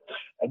tonight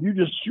and you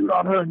just shoot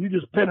on her and you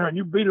just pin her and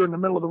you beat her in the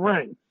middle of the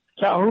ring.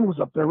 Calhoun was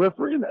up there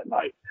refereeing that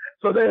night.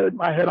 So they had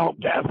my head all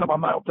gassed up.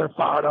 I'm out there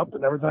fired up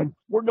and everything.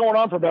 We're going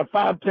on for about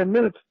 5-10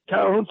 minutes.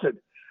 Calhoun said,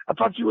 I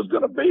thought you was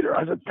going to beat her.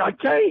 I said, I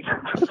can't.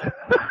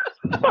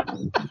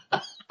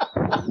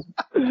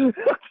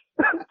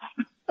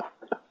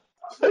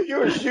 You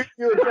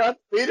were trying to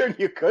beat her and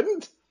you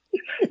couldn't?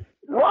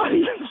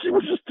 Right. She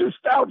was just too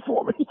stout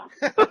for me.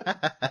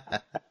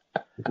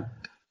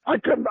 I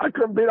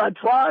couldn't beat her. I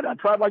tried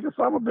like a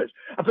son of a bitch.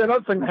 I said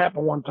another thing that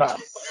happened one time.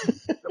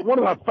 One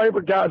of my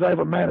favorite guys I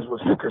ever managed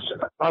was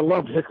Hickerson. I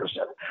loved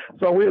Hickerson.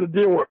 So we had a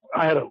deal where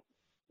I had a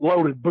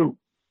loaded boot,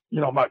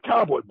 my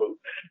cowboy boot.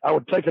 I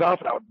would take it off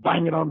and I would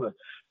bang it on the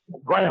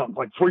ground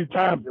like 3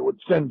 times. It would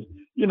send,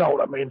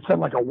 send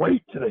like a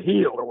weight to the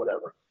heel or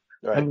whatever,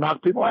 right, and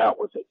knock people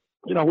out with it.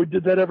 We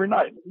did that every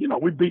night.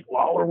 We beat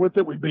Lawler with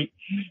it. We beat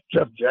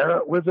Jeff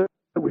Jarrett with it.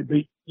 We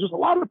beat just a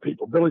lot of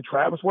people, Billy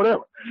Travis,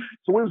 whatever.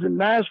 So we was in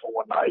Nashville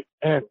one night,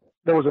 and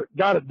there was a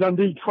guy at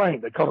Dundee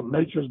trained. They called him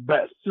Nature's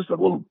Best. Just a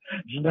little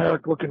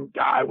generic-looking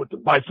guy with the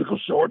bicycle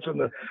shorts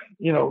and the,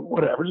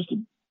 whatever, just a,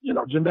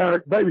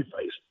 generic baby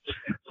face.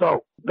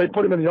 So they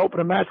put him in the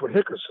opening match with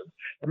Hickerson.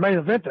 The main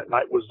event that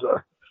night was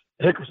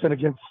Hickerson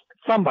against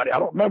somebody. I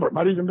don't remember. It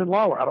might have even been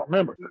Lawler. I don't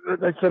remember.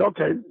 They said,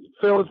 okay,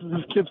 Phil, this is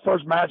his kid's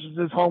first match. It's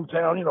his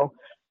hometown.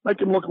 Make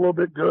him look a little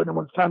bit good. And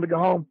when it's time to go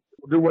home,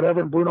 we'll do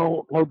whatever. And Bruno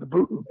will load the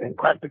boot and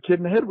crack the kid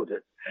in the head with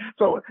it.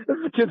 So this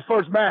is the kid's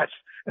first match.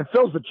 And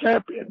Phil's the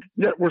champion.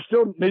 Yet we're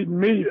still needing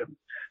me to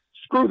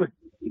screw the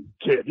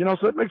kid,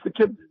 so it makes the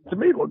kid, to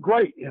me, look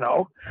great,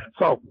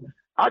 So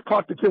I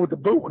caught the kid with the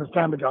boot when it's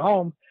time to go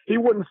home. He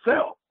wouldn't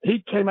sell.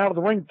 He came out of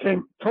the ring,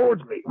 came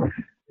towards me.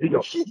 He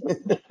goes,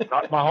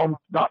 not my hometown,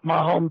 not my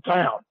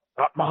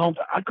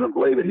hometown. I couldn't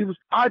believe it.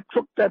 I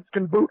took that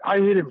boot. I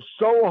hit him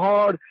so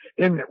hard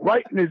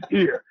right in his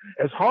ear,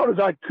 as hard as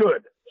I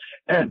could.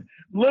 And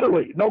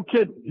literally, no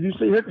kidding. You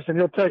see Hickerson,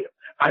 he'll tell you,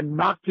 I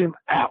knocked him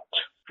out.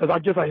 Because I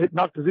guess I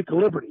knocked his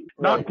equilibrium,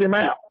 knocked him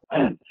out.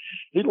 And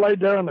he laid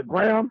there on the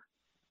ground,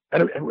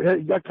 and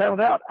he got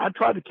counted out. I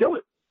tried to kill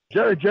him.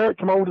 Jerry Jarrett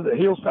came over to the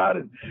hillside,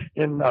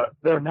 and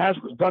there in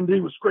Nashville,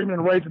 Dundee was screaming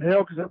and raising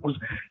hell because it was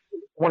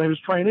one of his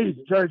trainees.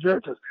 And Jerry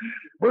Jarrett says,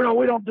 Bruno,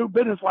 we don't do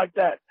business like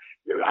that.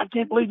 I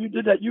can't believe you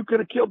did that. You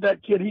could have killed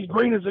that kid. He's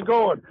green as a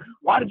gourd.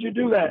 Why did you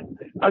do that?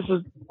 I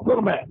said,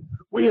 little man,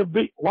 we have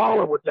beat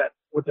Lawler with that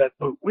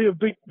boot. We have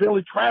beat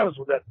Billy Travis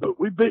with that boot.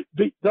 We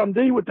beat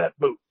Dundee with that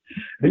boot.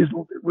 And he's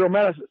real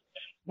mad. I said,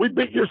 we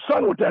beat your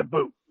son with that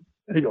boot.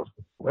 And he goes,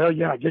 well,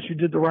 yeah, I guess you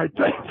did the right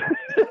thing.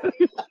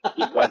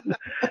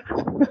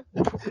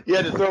 You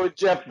had to throw it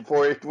Jeff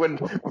before it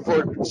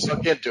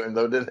sunk into him,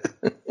 though, didn't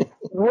it?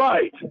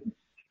 Right.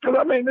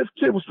 Because, this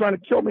kid was trying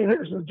to kill me in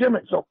Hickerson's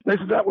gimmick. So they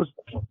said that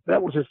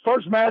was his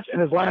first match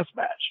and his last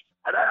match.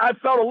 And I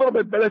felt a little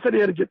bit, but they said he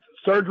had to get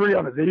surgery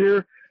on his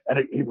ear, and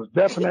he was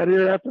deaf in that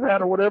ear after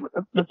that or whatever.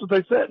 That's what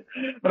they said.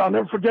 But I'll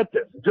never forget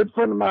this. A good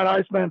friend of mine,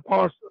 Iceman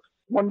Parsons,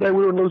 one day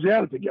we were in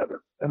Louisiana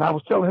together, and I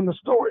was telling him the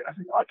story. I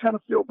said, I kind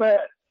of feel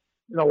bad,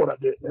 what I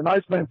did. And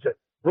Iceman said,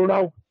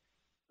 Bruno,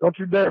 don't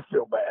you dare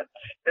feel bad.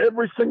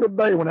 Every single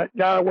day when that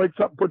guy wakes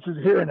up and puts his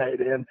hearing aid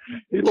in,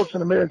 he looks in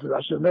the mirror and says,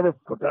 I should have never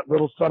put that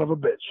little son of a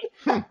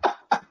bitch.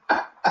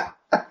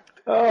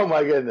 Oh,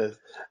 my goodness.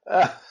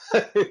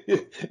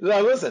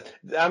 Now, listen,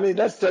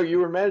 that's so you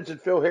were managing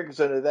Phil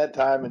Hickerson at that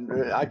time,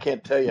 and I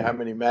can't tell you how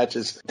many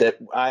matches that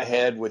I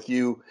had with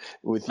you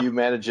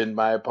managing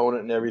my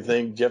opponent and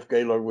everything. Jeff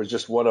Gaylord was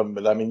just one of them,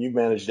 but, you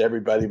managed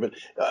everybody. But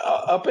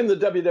up in the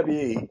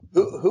WWE,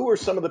 who were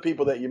some of the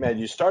people that you managed?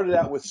 You started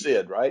out with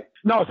Sid, right?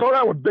 No, I started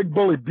out with Big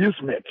Bully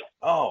Busemick.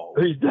 Oh.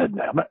 He's dead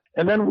now.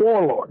 And then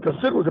Warlord, because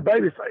Sid was a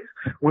babyface.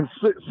 When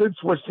Sid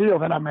switched heel,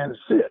 then I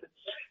managed Sid.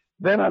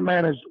 Then I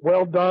managed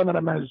Well Done, and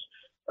I managed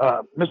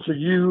Mr.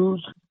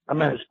 Hughes. I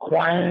managed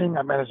Quang.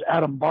 I managed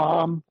Adam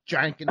Bomb.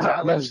 Giant I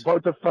Gonzalez. managed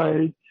Bertha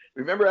Faye.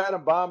 Remember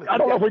Adam Bomb? I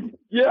don't know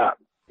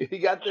if He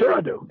got there, sure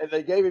I do. And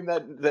they gave him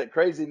that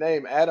crazy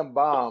name, Adam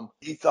Bomb.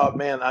 He thought,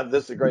 man,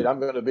 this is great. I'm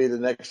going to be the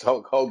next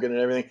Hulk Hogan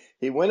and everything.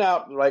 He went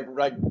out like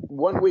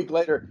 1 week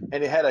later,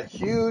 and he had a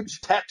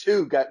huge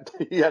tattoo.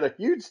 He had a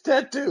huge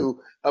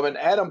tattoo of an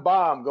Adam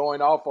Bomb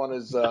going off on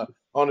his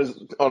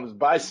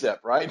bicep.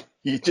 Right?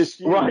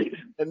 Right.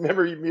 And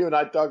remember you and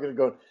I talking and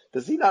going,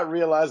 does he not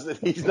realize that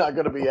he's not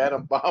going to be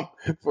Adam Bomb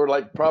for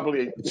like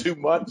probably 2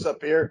 months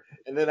up here?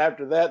 And then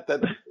after that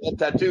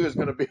tattoo is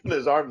going to be on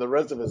his arm the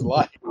rest of his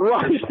life.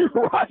 Right.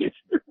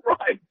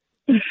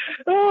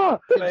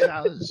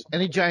 Gonzalez.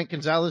 Any Giant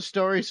Gonzalez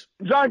stories?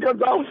 Giant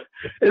Gonzalez,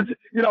 he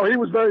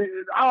was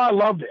I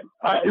loved him.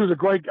 He was a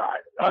great guy.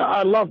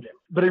 I loved him.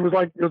 But it was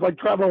like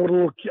traveling with a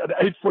little kid,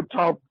 an 8-foot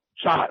tall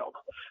child,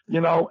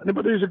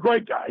 but he was a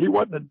great guy. He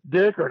wasn't a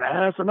dick or an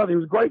ass or nothing. He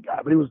was a great guy,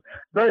 but he was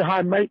very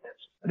high maintenance.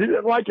 And he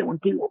didn't like it when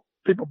people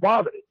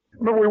bothered him.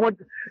 Remember, we went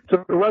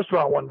to the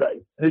restaurant one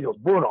day, and he goes,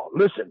 Bruno,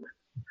 listen,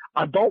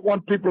 I don't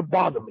want people to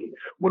bother me.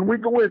 When we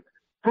go in,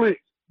 please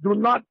do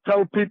not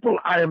tell people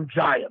I am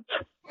Giant.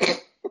 He's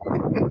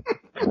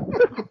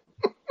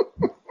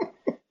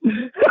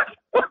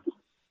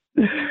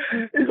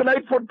an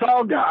 8-foot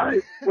tall guy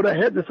with a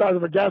head the size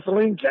of a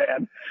gasoline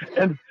can.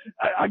 And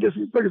I guess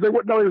he figures they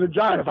wouldn't know he was a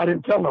giant if I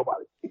didn't tell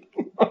nobody.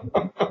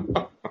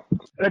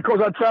 And, of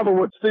course, I traveled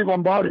with Steve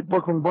Lombardi,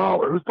 Brooklyn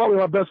Brawler, who's probably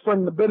my best friend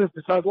in the business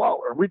besides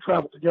Lawler. We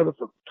traveled together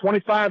for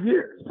 25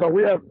 years. So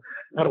we have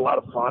had a lot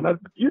of fun.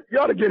 You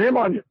ought to get him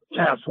on your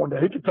cast one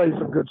day. He could tell you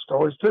some good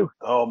stories, too.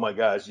 Oh, my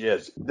gosh,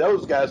 yes.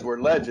 Those guys were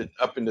legends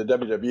up in the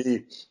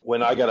WWE.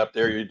 When I got up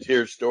there, you'd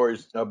hear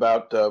stories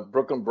about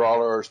Brooklyn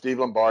Brawler or Steve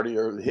Lombardi.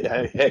 Or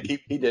heck,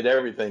 he did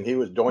everything. He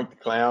was Doink the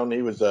Clown.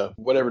 He was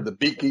the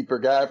beekeeper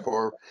guy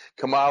for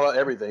Kamala,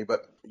 everything.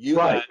 But you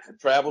guys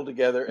traveled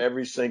together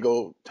every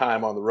single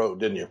time on the road,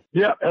 didn't you?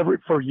 Yeah,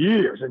 for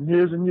years and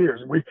years and years.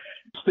 And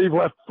Steve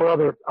left for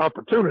other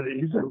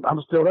opportunities, and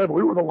I'm still there. But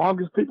we were the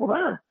longest people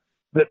there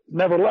that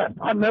never left.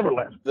 I never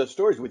left. The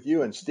stories with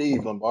you and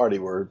Steve Lombardi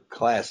were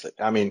classic.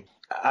 I mean,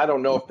 I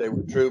don't know if they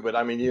were true, but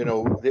I mean,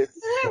 there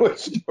were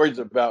stories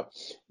about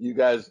you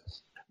guys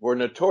were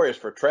notorious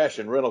for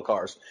trashing rental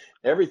cars.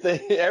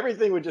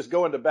 Everything would just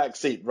go in the back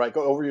seat, right,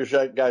 go over your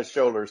guys'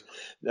 shoulders,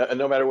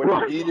 no matter what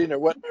you're eating or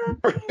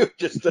whatever. You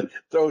just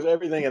throws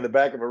everything in the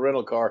back of a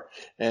rental car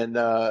and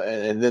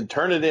then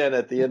turn it in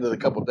at the end of the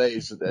couple of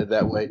days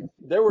that way.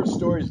 There were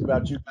stories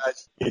about you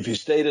guys if you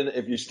stayed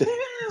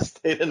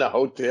in a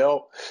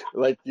hotel,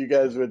 like you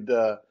guys would.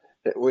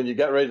 When you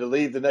got ready to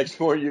leave the next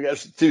morning, you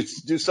guys do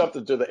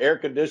something to the air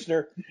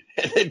conditioner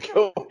and then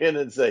go in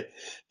and say,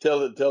 tell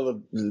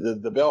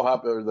the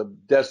bellhop or the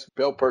desk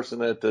bell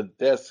person at the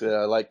desk,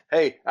 like,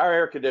 hey, our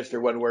air conditioner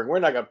wasn't working. We're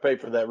not going to pay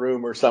for that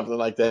room or something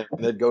like that.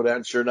 And they'd go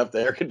down. Sure enough,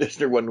 the air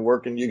conditioner wasn't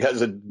working. You guys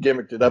had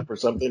gimmicked it up or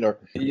something. Or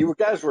you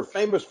guys were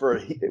famous for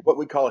what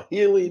we call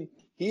healing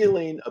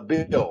a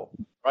bill,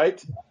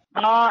 right?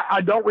 I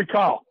don't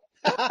recall.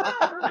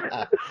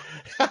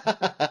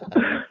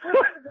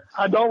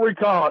 I don't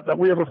recall that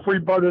we ever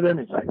free-birded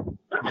anything.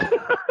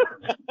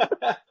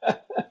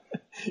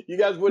 You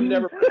guys would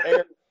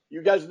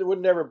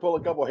never pull a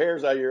couple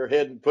hairs out of your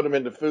head and put them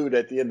into food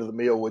at the end of the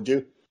meal, would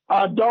you?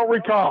 I don't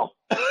recall.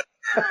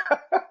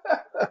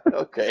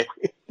 Okay.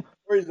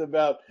 Stories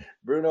about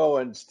Bruno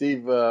and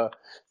Steve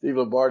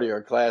Lombardi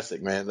are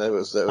classic, man. That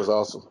was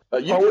awesome.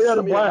 We had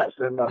a blast.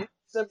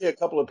 Send me a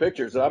couple of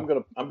pictures, and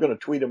I'm gonna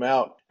tweet them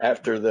out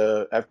after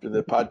the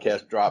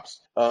podcast drops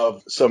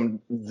of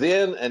some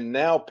then and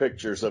now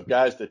pictures of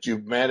guys that you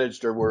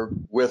managed or were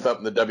with up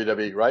in the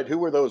WWE. Right? Who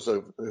were those?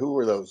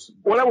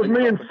 Well, that was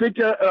me and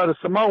Sika, the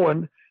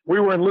Samoan. We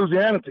were in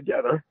Louisiana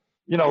together,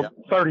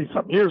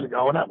 30-something years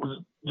ago, and that was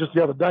just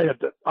the other day at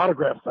the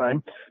autograph thing.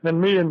 And then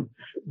me and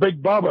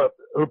Big Bubba,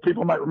 who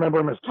people might remember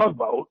him as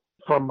Tugboat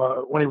from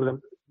when he was in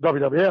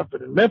WWF,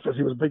 but in Memphis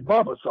he was Big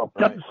Bubba, so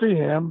got to see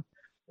him.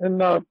 And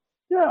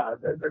yeah,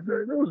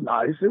 it was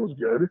nice. It was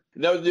good.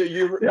 No,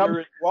 you're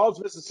in Walls,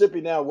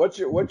 Mississippi now. What's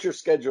your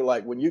schedule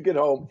like? When you get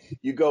home,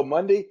 you go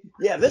Monday?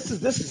 Yeah, this is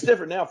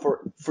different now.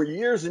 For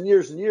years and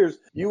years and years,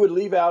 you would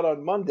leave out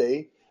on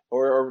Monday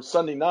or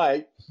Sunday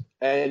night,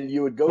 and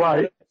you would go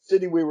to the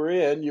city we were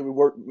in. You would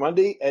work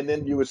Monday, and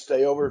then you would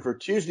stay over for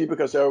Tuesday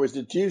because I always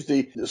did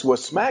Tuesday. This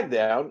was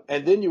SmackDown,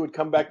 and then you would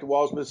come back to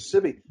Walls,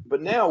 Mississippi.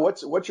 But now,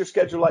 what's your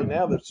schedule like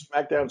now that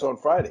SmackDown's on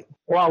Friday?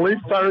 Well, I leave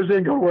Thursday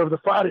and go wherever the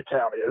Friday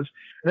town is.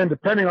 And then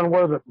depending on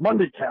where the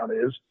Monday town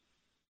is,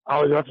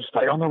 I'll either have to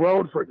stay on the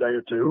road for a day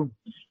or two.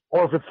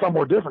 Or if it's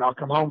somewhere different, I'll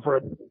come home for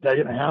a day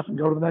and a half and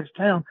go to the next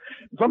town.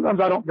 Sometimes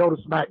I don't go to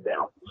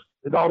SmackDown.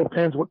 It all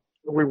depends what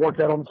we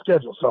work out on the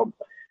schedule. So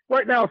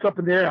right now it's up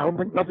in the air. I don't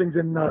think nothing's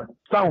in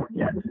stone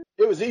yet.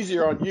 It was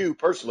easier on you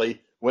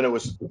personally when it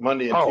was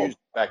Monday and Tuesday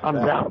back to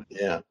back.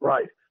 Yeah.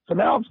 Right. So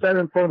now I'm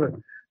standing in front of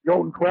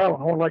Golden Corral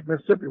in Horn Lake,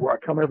 Mississippi, where I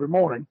come every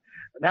morning.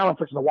 And now I'm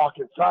fixing to walk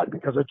inside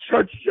because a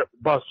church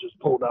bus just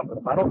pulled up. And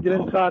if I don't get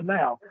inside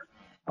now,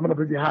 I'm going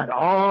to be behind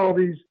all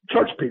these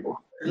church people.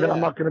 And then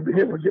I'm not going to be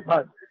able to get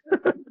my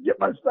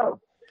stuff.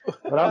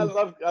 But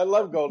I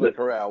love Golden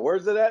Corral.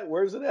 Where's it at?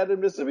 Where's it at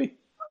in Mississippi?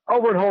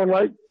 Over in Horn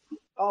Lake.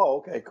 Oh,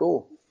 okay,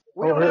 cool.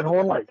 We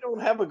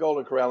don't have a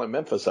Golden Corral in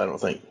Memphis, I don't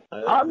think.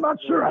 I'm not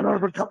sure. I don't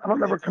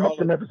never come up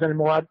to Memphis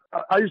anymore.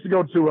 I used to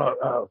go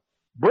to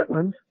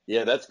Britland's.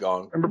 Yeah, that's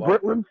gone. Remember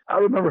Britland's? I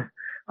remember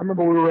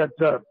we were at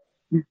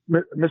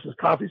Mrs.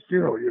 Coffey's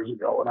funeral years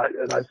ago,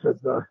 and I said,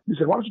 he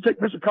said, why don't you take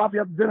Mr. Coffey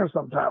out to dinner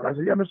sometime? And I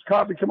said, yeah, Mr.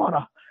 Coffey, come on,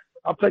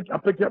 I'll pick you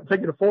up and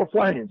take you to Four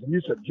Flames. And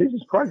you said,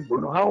 Jesus Christ,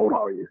 Bruno, how old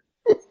are you?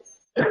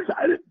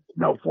 I didn't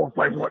know Four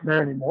Flames wasn't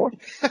there anymore.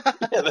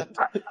 Yeah,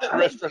 that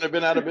restaurant had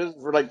been out of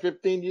business for like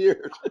 15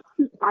 years.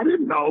 I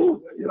didn't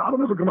know. I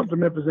don't ever come up to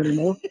Memphis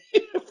anymore.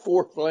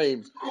 Four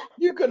Flames.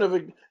 You couldn't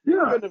have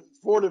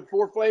afforded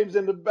Four Flames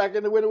back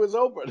in the when it was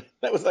open.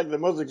 That was like the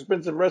most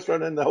expensive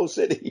restaurant in the whole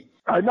city.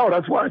 I know.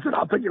 That's why I said,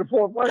 I'll take you to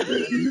Four Flames.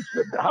 And you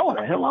said,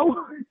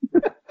 hello?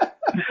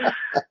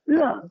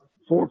 Yeah.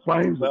 Four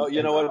Flames. Well,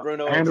 you know what,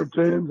 Bruno?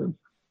 Andertons and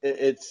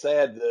it's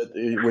sad that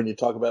when you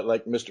talk about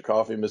like Mr.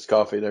 Coffey, Miss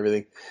Coffey and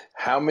everything,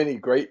 how many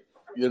great,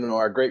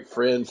 our great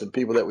friends and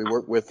people that we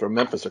work with from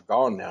Memphis are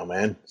gone now,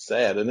 man.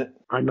 Sad, isn't it?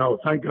 I know.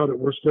 Thank God that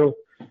we're still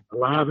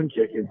alive and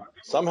kicking.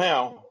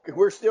 Somehow.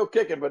 We're still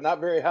kicking, but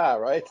not very high,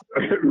 right?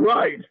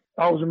 Right.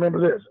 Always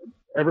remember this.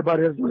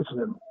 Everybody is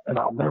listening, and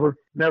I'll never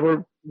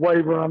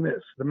waver on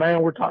this. The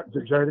man we're talking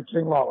to, Jerry the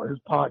King Lawler, his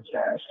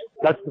podcast,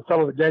 that's the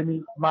fellow that gave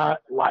me my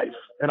life,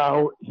 and I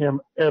owe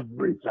him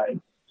everything.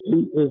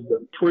 He is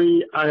the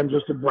tree. I am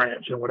just a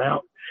branch. And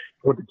without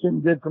what the king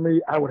did for me,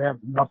 I would have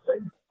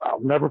nothing. I'll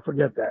never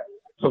forget that.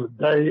 So the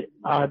day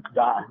I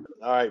die.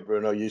 All right,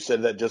 Bruno, you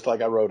said that just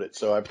like I wrote it,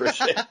 so I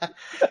appreciate it.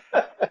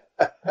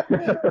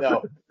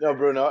 No,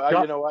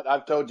 Bruno, you know what?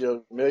 I've told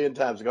you a million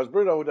times because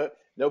Bruno,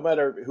 no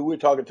matter who we're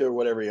talking to or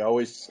whatever, he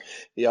always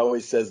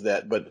says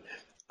that. But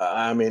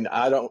I mean,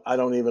 I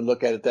don't even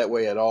look at it that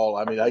way at all.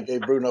 I mean, I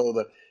gave Bruno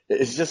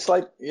it's just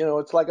like,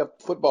 it's like a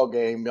football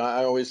game.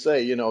 I always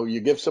say, you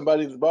give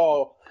somebody the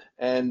ball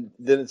and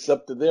then it's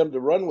up to them to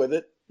run with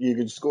it. You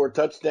can score a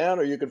touchdown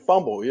or you can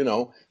fumble,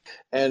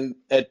 And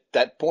at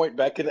that point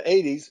back in the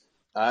 80s,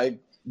 I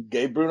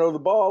gave Bruno the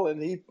ball and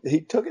he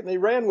took it and he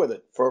ran with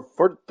it for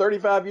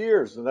 35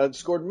 years and I'd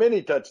scored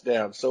many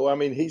touchdowns. So, I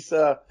mean, he's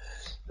I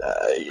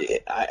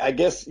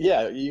guess,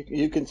 yeah,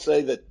 you can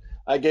say that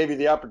I gave you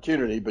the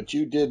opportunity, but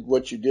you did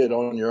what you did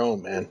on your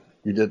own, man.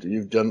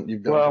 You've done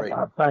great.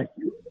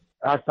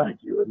 I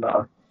thank you. And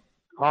I'll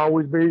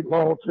always be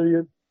loyal to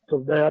you till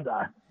the day I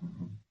die.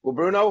 Well,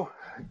 Bruno,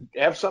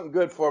 have something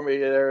good for me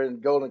there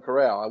in Golden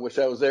Corral. I wish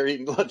I was there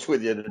eating lunch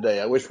with you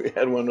today. I wish we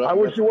had one. I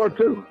wish you were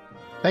too.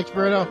 Thanks,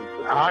 Bruno.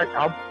 All right,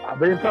 I'll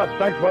be in touch.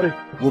 Thanks, buddy.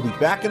 We'll be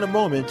back in a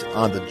moment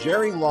on The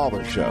Jerry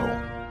Lawler Show.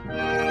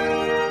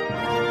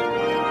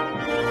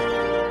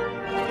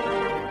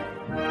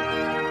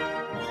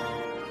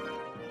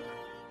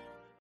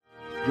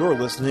 You're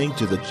listening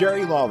to The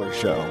Jerry Lawler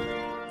Show.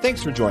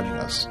 Thanks for joining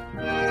us.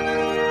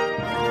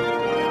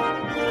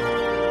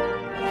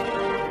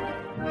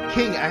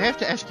 King, I have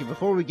to ask you,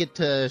 before we get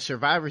to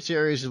Survivor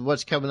Series and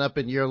what's coming up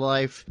in your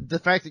life, the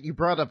fact that you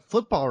brought up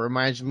football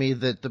reminds me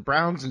that the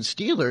Browns and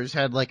Steelers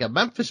had like a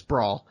Memphis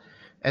brawl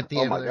at the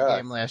end of their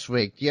game last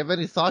week. Do you have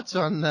any thoughts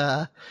on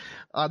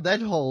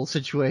that whole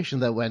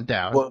situation that went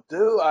down? Well,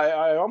 dude,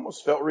 I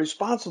almost felt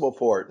responsible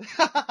for it.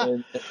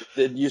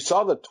 And you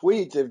saw the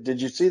tweet.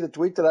 Did you see the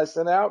tweet that I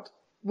sent out?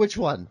 Which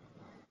one?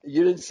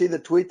 You didn't see the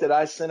tweet that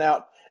I sent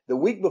out the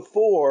week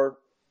before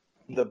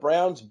the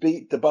Browns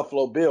beat the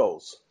Buffalo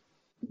Bills.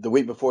 The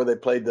week before they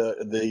played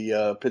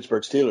the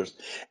Pittsburgh Steelers.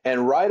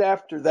 And right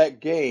after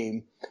that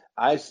game,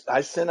 I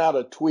sent out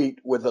a tweet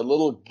with a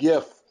little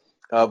gif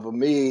of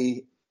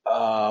me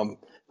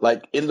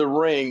like in the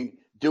ring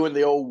doing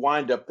the old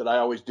wind-up that I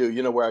always do,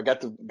 where I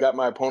got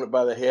my opponent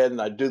by the head and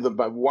I do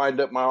I wind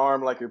up my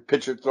arm like a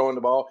pitcher throwing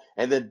the ball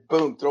and then,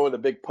 boom, throwing the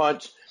big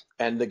punch.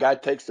 And the guy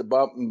takes the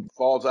bump and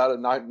falls out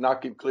and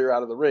knock him clear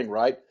out of the ring,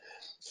 right?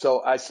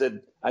 So I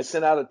sent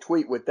out a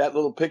tweet with that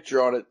little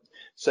picture on it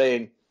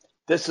saying,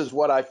 this is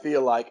what I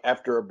feel like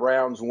after a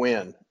Browns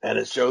win. And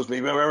it shows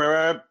me,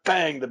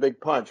 bang, the big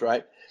punch,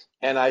 right?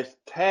 And I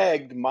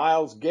tagged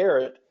Myles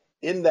Garrett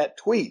in that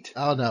tweet.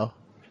 Oh, no.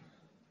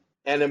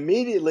 And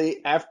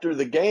immediately after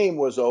the game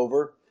was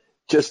over,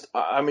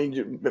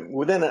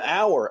 within an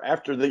hour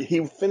after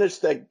he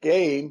finished that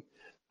game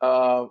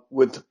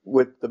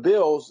with the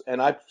Bills,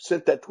 and I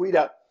sent that tweet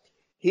out,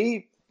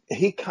 he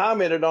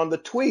commented on the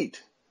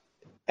tweet.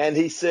 And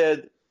he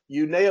said,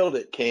 you nailed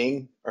it,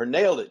 King, or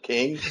nailed it,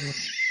 King.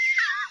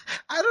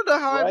 I don't know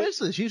how I missed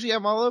this. Usually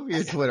I'm all over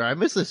your Twitter. I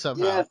miss this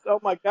somehow. Yes. Oh,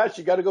 my gosh.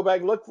 You got to go back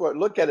and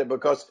look at it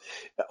because,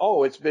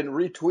 it's been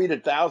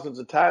retweeted thousands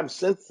of times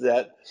since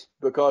that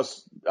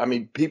because, I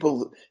mean,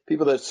 people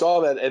that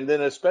saw that, and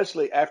then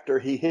especially after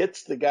he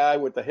hits the guy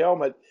with the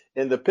helmet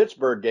in the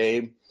Pittsburgh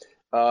game,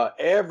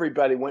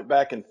 everybody went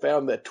back and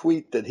found that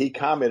tweet that he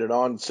commented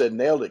on and said,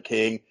 "Nailed it,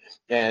 King."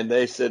 And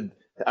they said,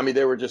 I mean,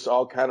 there were just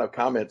all kind of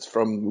comments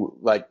from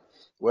like,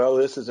 well,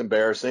 this is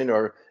embarrassing,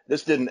 or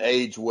this didn't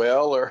age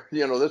well, or,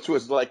 this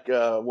was like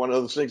one of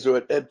those things.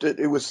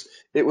 It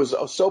was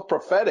so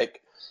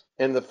prophetic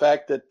in the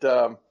fact that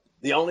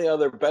the only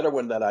other better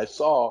one that I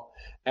saw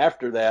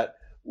after that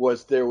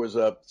was there was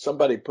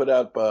somebody put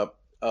out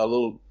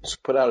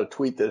a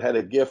tweet that had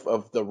a GIF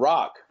of The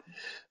Rock,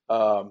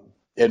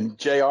 and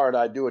JR and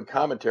I doing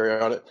commentary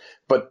on it.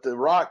 But The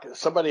Rock,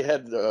 somebody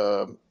had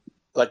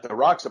like The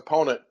Rock's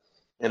opponent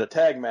in a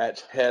tag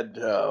match had,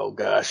 what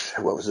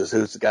was this?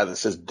 Who's the guy that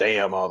says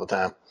damn all the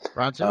time?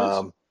 Ron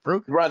Simmons?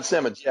 Farouk? Ron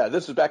Simmons, yeah.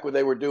 This was back when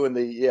they were doing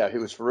he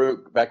was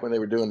Farouk, back when they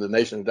were doing the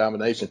Nation of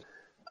Domination.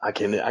 I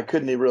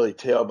couldn't even really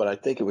tell, but I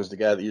think it was the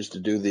guy that used to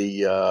do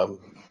the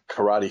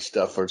karate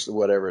stuff or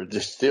whatever.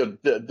 Just still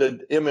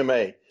the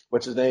MMA.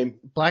 What's his name?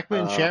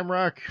 Blackman,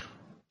 Shamrock?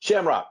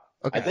 Shamrock.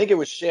 Okay. I think it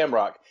was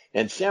Shamrock.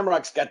 And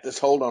Shamrock's got this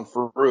hold on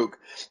Farouk.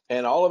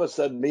 And all of a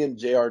sudden, me and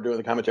JR doing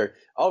the commentary,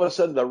 all of a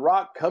sudden The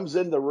Rock comes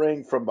in the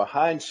ring from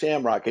behind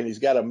Shamrock, and he's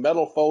got a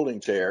metal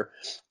folding chair.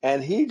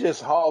 And he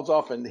just hauls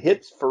off and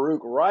hits Farouk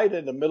right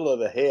in the middle of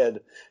the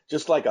head,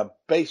 just like a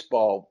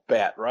baseball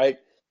bat, right?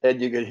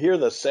 And you could hear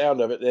the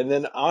sound of it. And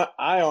then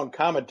I on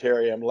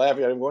commentary, I'm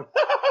laughing at him going,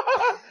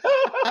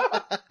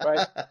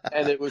 right?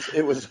 And it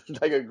was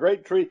like a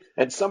great treat.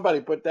 And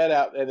somebody put that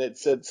out, and it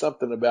said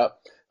something about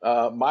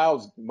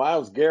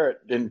Myles Garrett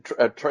in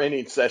a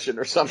training session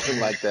or something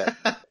like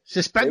that.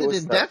 Suspended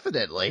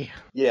indefinitely.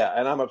 Yeah,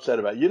 and I'm upset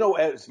about it.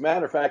 As a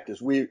matter of fact,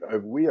 as we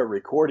are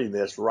recording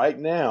this right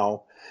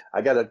now,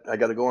 I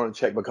gotta go on and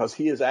check, because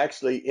he is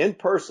actually in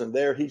person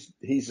there.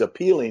 He's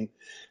appealing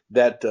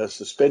that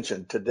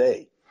suspension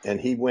today. And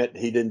he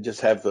didn't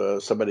just have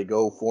somebody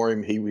go for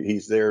him.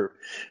 He's there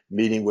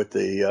meeting with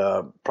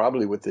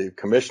probably with the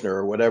commissioner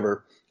or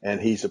whatever. And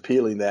he's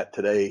appealing that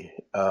today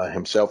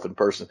himself in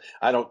person.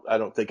 I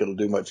don't think it'll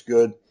do much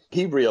good.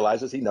 He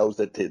realizes, he knows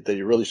that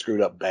he really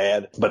screwed up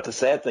bad. But the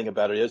sad thing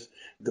about it is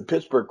the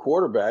Pittsburgh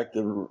quarterback,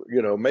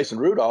 Mason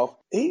Rudolph,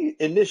 he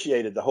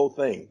initiated the whole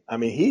thing. I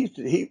mean,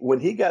 he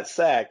when he got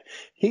sacked,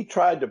 he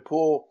tried to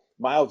pull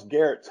Myles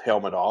Garrett's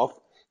helmet off.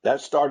 That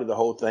started the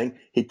whole thing.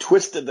 He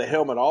twisted the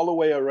helmet all the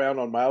way around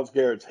on Myles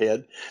Garrett's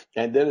head.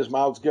 And then as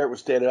Myles Garrett was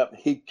standing up,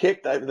 he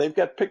kicked. They've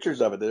got pictures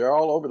of it. They're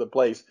all over the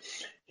place.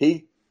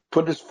 He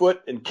put his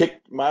foot and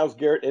kicked Myles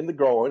Garrett in the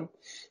groin.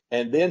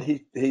 And then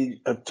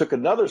he took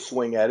another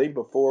swing at him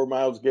before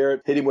Myles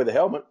Garrett hit him with a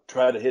helmet,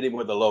 tried to hit him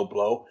with a low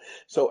blow.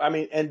 So, I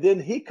mean, and then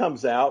he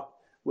comes out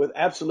with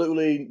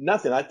absolutely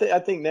nothing. I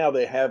think now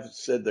they have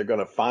said they're going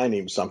to fine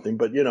him something,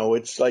 but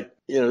it's like,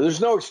 there's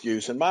no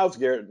excuse. And Myles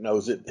Garrett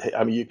knows it.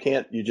 I mean,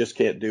 you just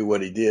can't do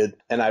what he did.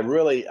 And I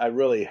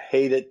really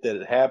hate it that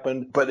it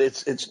happened, but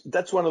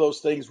that's one of those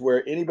things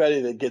where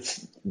anybody that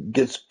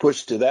gets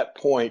pushed to that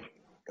point,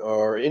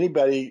 or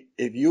anybody,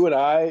 if you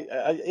and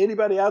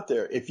anybody out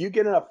there, if you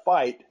get in a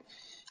fight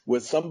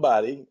with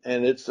somebody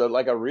and it's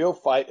like a real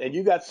fight and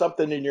you got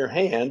something in your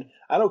hand,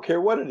 I don't care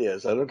what it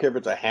is. I don't care if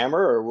it's a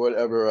hammer or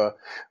whatever,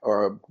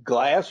 or a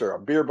glass or a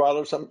beer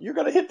bottle or something. You're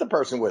going to hit the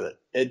person with it.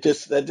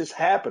 That just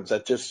happens.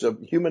 That's just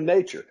human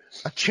nature.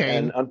 A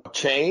chain. A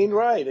chain,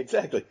 right,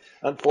 exactly.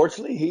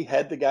 Unfortunately, he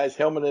had the guy's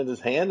helmet in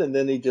his hand, and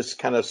then he just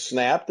kind of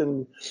snapped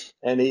and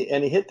he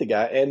hit the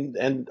guy.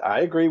 And I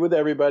agree with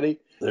everybody.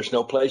 There's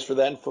no place for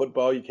that in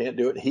football. You can't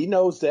do it. He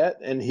knows that,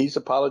 and he's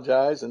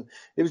apologized. And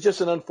it was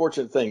just an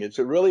unfortunate thing. It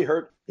really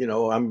hurt.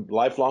 I'm a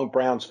lifelong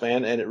Browns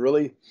fan, and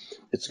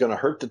it's going to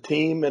hurt the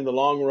team in the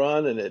long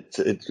run, and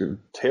it's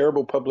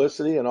terrible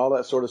publicity and all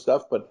that sort of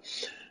stuff. But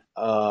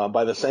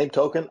by the same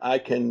token, I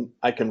can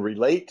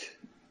relate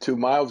to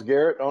Myles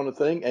Garrett on the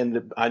thing,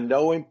 and I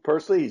know him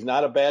personally. He's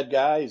not a bad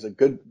guy. He's a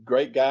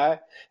great guy.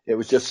 It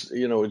was just,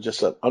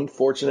 just an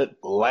unfortunate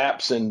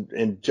lapse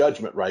in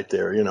judgment right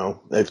there.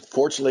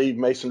 Fortunately,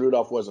 Mason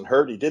Rudolph wasn't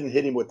hurt. He didn't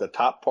hit him with the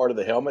top part of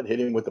the helmet, hit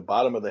him with the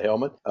bottom of the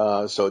helmet.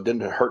 So it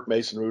didn't hurt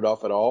Mason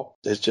Rudolph at all.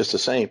 It's just a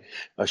shame.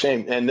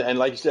 And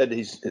like you said,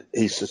 he's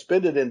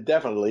suspended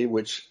indefinitely,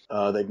 which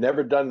they've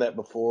never done that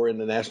before in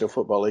the National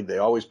Football League. They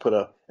always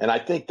and I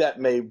think that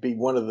may be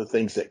one of the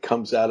things that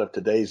comes out of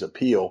today's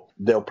appeal.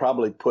 They'll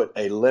probably put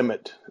a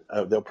limit.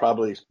 They'll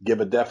probably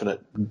give a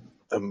definite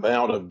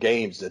amount of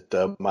games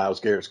that Myles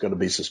Garrett's going to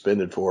be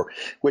suspended for,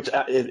 which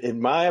in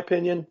my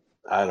opinion,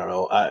 I don't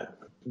know.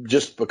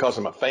 Just because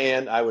I'm a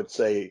fan, I would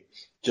say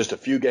just a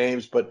few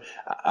games. But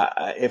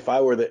if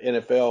I were the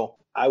NFL,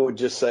 I would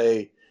just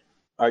say,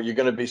 are you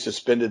going to be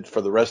suspended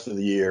for the rest of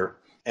the year?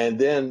 And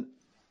then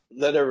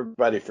let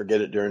everybody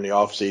forget it during the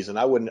off season.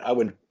 I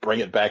wouldn't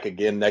bring it back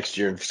again next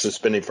year and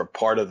suspending for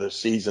part of the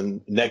season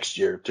next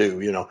year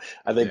too.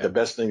 I think the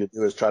best thing to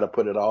do is try to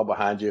put it all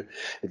behind you.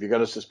 If you're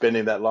going to suspend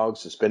him that long,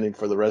 suspend him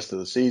for the rest of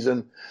the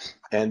season,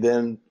 and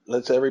then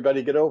let's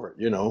everybody get over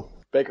it.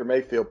 Baker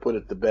Mayfield put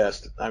it the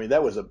best. I mean,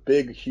 that was a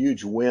big,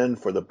 huge win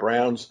for the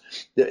Browns.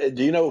 Do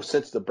you know,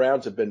 since the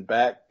Browns have been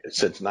back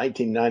since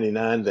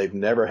 1999, they've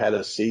never had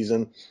a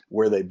season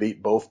where they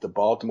beat both the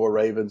Baltimore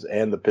Ravens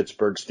and the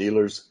Pittsburgh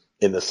Steelers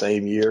in the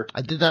same year.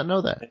 I did not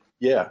know that.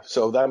 Yeah.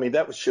 So,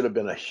 that should have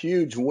been a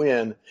huge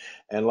win.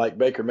 And like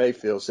Baker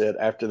Mayfield said,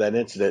 after that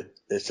incident,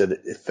 they said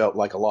it felt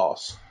like a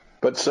loss.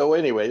 But so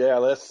anyway, yeah,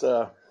 let's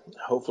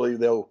hopefully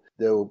they'll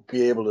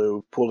be able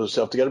to pull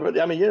themselves together. But,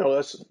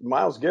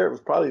 Myles Garrett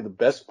was probably the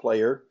best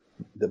player,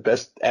 the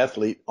best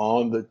athlete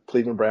on the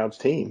Cleveland Browns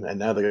team. And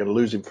now they're going to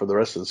lose him for the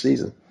rest of the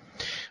season.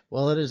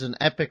 Well, it is an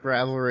epic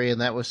rivalry,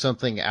 and that was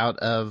something out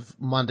of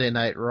Monday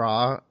Night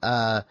Raw.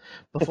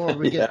 Before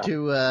we get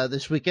to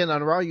this weekend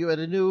on Raw, you had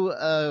a new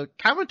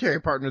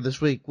commentary partner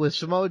this week with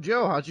Samoa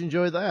Joe. How'd you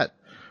enjoy that?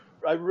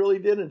 I really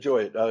did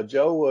enjoy it.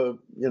 Joe,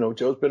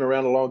 Joe's been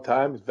around a long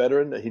time, he's a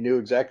veteran. He knew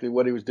exactly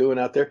what he was doing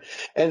out there.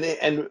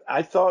 And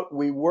I thought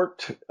we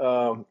worked,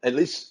 at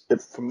least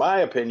from my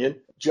opinion,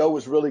 Joe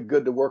was really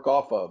good to work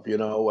off of.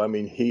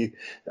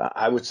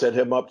 I would set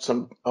him up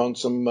on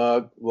some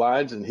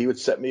lines, and he would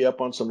set me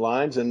up on some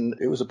lines, and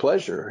it was a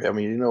pleasure.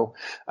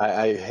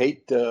 I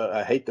hate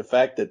the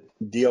fact that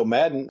Dio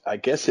Madden, I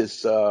guess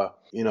his,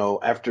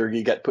 after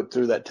he got put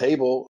through that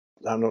table,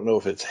 I don't know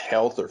if it's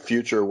health or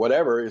future or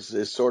whatever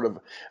is sort of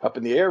up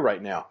in the air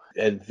right now.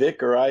 And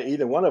Vic or I,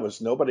 either one of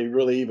us, nobody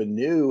really even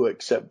knew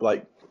except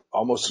like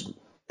almost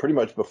pretty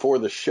much before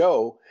the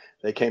show.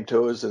 They came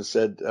to us and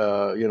said,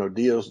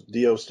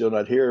 Dio's still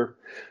not here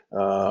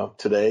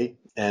today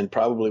and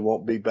probably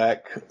won't be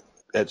back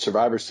at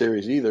Survivor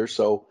Series either.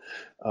 So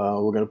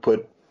we're going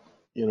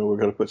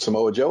to put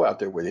Samoa Joe out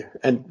there with you.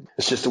 And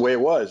it's just the way it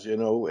was,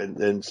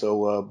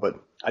 but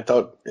I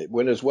thought it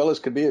went as well as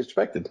could be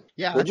expected.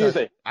 Yeah. What do you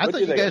think? I thought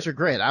you guys are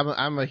great.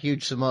 I'm a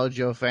huge Samoa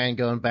Joe fan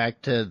going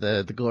back to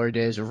the glory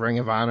days of Ring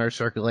of Honor,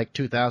 circa like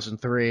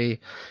 2003,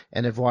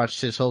 and have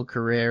watched his whole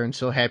career and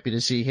so happy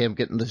to see him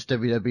getting this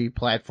WWE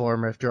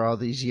platform after all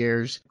these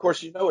years. Of course,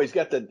 he's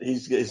got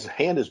his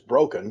hand is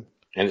broken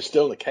and it's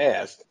still in the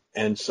cast.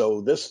 And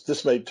so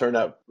this may turn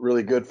out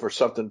really good for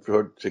something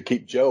to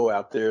keep Joe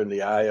out there in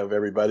the eye of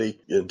everybody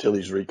until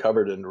he's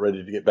recovered and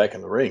ready to get back in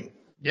the ring.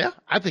 Yeah,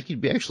 I think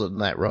he'd be excellent in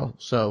that role.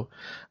 So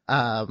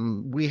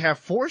we have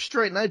 4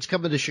 straight nights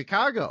coming to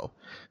Chicago,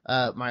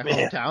 my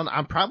hometown.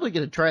 I'm probably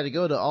going to try to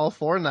go to all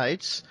 4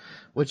 nights,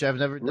 which I've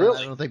never done,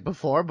 really? I don't think,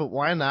 before. But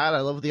why not?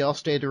 I love the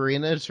Allstate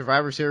Arena. It's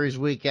Survivor Series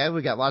weekend.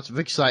 We got lots of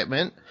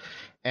excitement.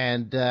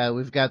 And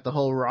we've got the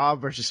whole Raw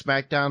versus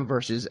SmackDown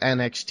versus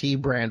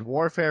NXT brand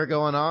warfare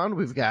going on.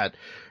 We've got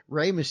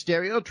Rey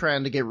Mysterio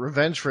trying to get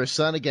revenge for his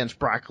son against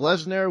Brock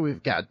Lesnar.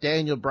 We've got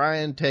Daniel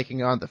Bryan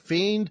taking on The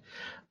Fiend.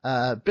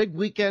 Big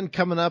weekend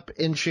coming up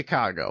in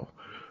Chicago.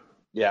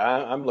 Yeah,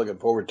 I'm looking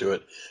forward to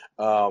it.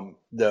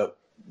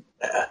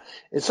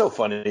 It's so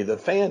funny. The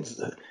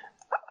fans,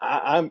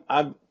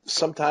 I'm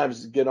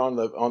sometimes get on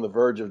the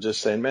verge of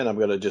just saying, man, I'm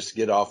going to just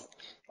get off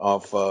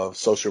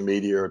social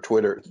media or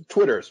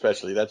Twitter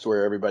especially. That's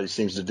where everybody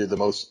seems to do the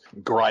most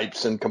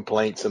gripes and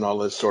complaints and all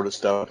this sort of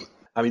stuff.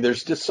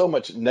 There's just so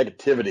much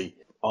negativity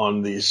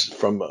on these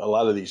from a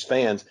lot of these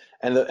fans.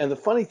 And the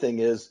funny thing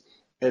is,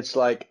 it's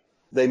like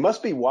they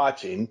must be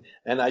watching,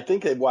 and I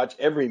think they watch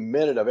every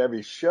minute of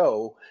every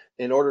show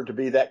in order to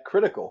be that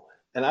critical.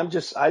 And I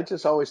just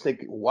always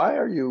think, why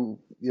are you,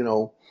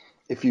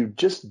 if you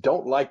just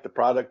don't like the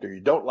product or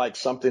you don't like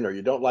something or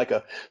you don't like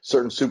a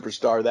certain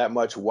superstar that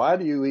much, why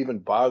do you even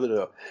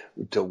bother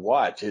to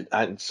watch it?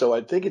 And so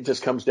I think it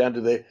just comes down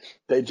to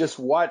they just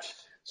watch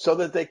so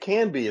that they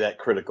can be that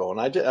critical. And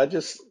I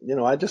just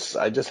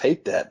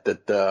hate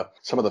that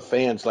some of the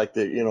fans, like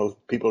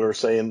people are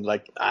saying,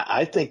 like,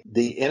 I think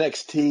the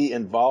NXT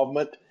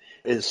involvement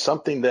is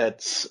something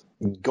that's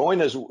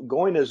going as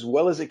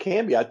well as it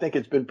can be. I think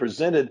it's been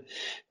presented,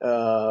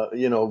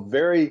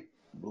 very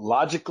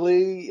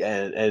logically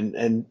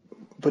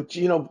but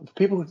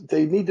people,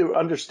 they need to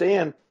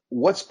understand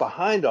what's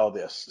behind all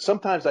this.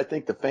 Sometimes I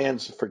think the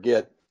fans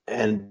forget,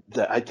 and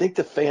I think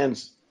the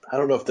fans, I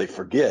don't know if they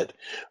forget,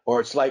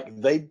 or it's like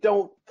they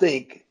don't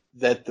think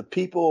that the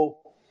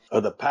people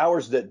or the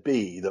powers that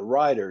be, the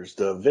writers,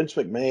 the Vince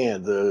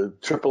McMahon, the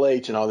Triple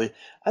H and all the,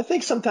 I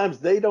think sometimes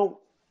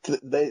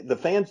the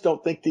fans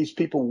don't think these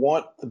people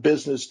want the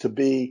business to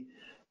be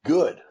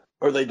good,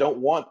 or they don't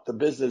want the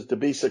business to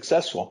be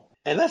successful.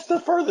 And that's the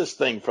furthest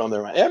thing from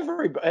their mind.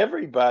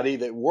 Everybody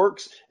that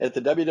works at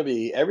the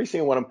WWE, every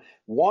single one of them,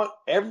 want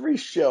every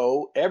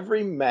show,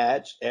 every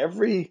match,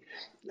 every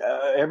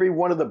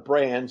one of the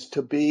brands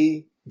to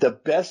be the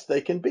best they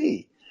can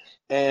be.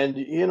 And,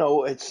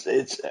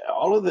 it's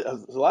all of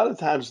a lot of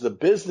times the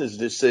business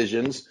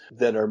decisions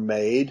that are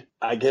made,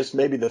 I guess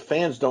maybe the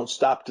fans don't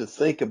stop to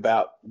think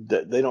about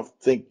that. They don't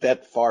think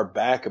that far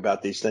back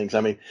about these things.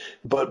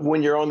 But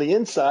when you're on the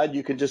inside,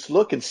 you can just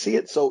look and see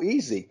it so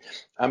easy.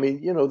 The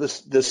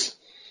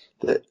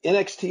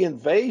NXT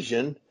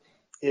invasion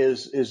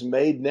is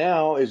made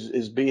now,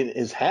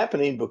 is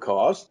happening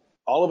because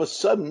all of a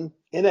sudden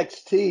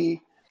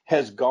NXT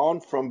has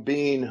gone from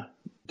being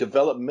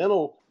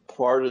developmental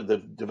part of the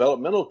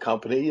developmental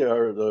company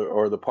or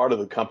the part of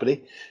the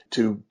company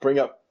to bring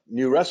up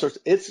new wrestlers.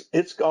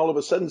 It's all of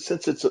a sudden,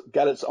 since it's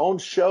got its own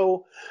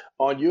show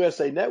on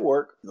USA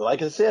Network,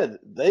 like I said,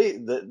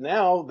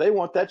 now they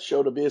want that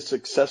show to be as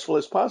successful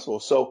as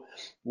possible. So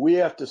we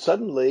have to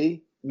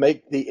suddenly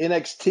make the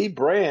NXT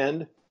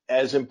brand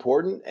as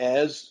important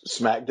as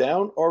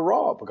SmackDown or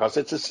Raw, because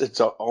it's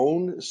its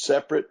own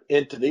separate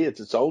entity. It's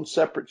its own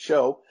separate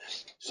show.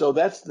 So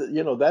that's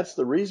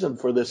the reason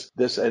for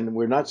this, and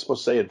we're not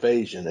supposed to say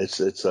invasion. It's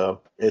a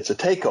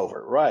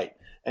takeover, right?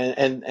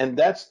 And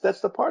that's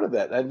the part of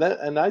that.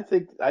 And I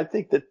think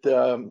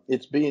that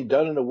it's being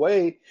done in a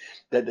way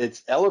that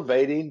it's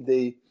elevating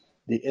the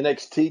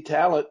NXT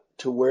talent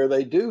to where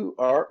they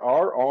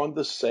are on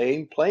the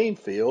same playing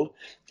field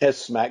as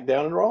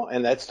SmackDown and Raw,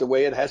 and that's the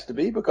way it has to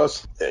be,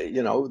 because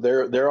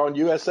they're on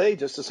USA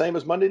just the same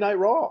as Monday Night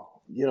Raw.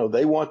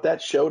 They want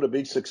that show to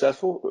be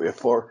successful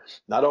for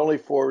not only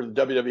for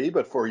WWE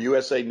but for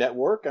USA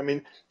Network. I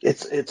mean,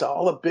 it's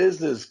all a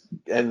business,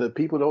 and the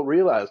people don't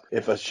realize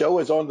if a show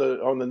is on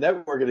the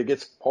network and it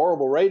gets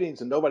horrible ratings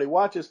and nobody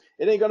watches,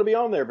 it ain't going to be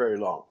on there very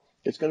long.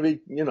 It's going to be,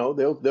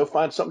 they'll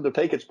find something to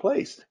take its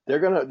place. They're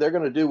going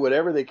to do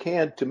whatever they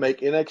can to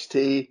make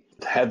NXT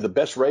have the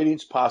best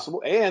ratings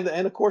possible. And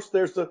of course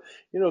there's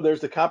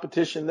the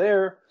competition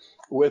there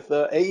with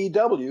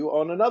AEW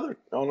on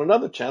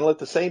another channel at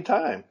the same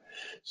time.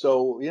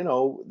 So,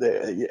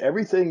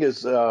 everything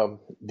is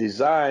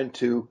designed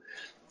to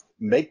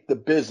make the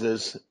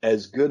business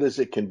as good as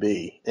it can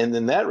be. And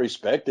in that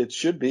respect, it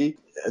should be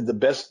the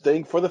best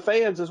thing for the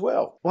fans as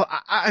well. Well,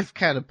 I've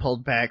kind of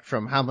pulled back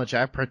from how much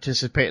I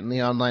participate in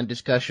the online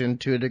discussion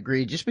to a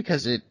degree, just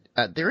because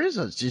there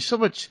is just so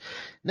much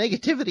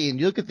negativity. And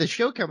you look at the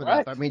show coming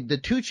up. I mean, the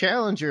two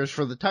challengers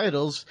for the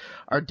titles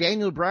are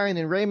Daniel Bryan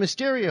and Rey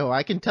Mysterio.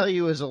 I can tell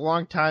you, as a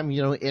longtime,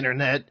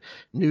 internet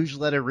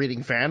newsletter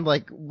reading fan,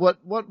 like what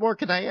more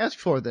can I ask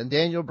for than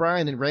Daniel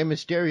Bryan and Rey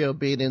Mysterio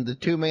being in the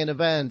two main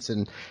events,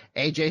 and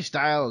AJ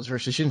Styles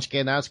versus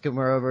Shinsuke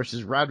Nakamura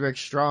versus Roderick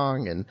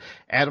Strong, and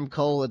Adam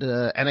Cole at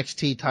an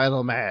NXT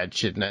title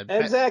match.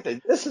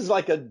 Exactly. This is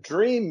like a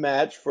dream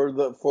match for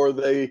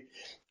the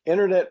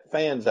internet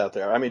fans out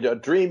there. I mean, a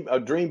dream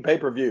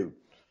pay-per-view.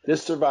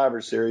 This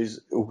Survivor Series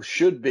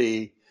should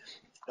be,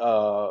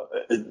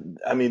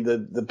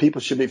 the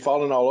people should be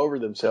falling all over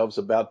themselves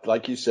about,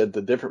 like you said,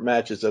 the different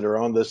matches that are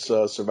on this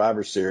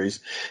Survivor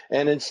Series.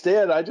 And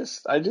instead, I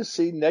just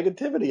see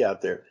negativity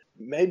out there.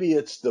 Maybe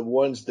it's the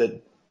ones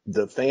that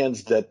the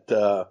fans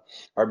that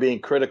are being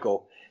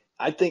critical.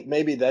 I think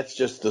maybe that's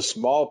just the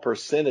small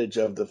percentage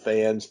of the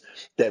fans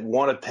that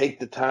want to take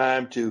the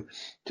time to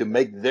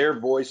make their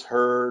voice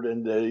heard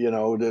and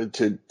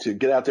to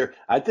get out there.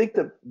 I think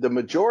the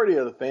majority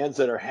of the fans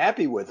that are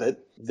happy with it,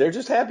 they're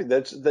just happy.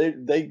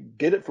 They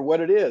get it for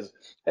what it is.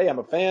 Hey, I'm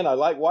a fan. I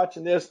like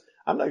watching this.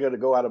 I'm not going to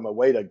go out of my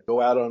way to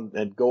go out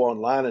and go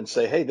online and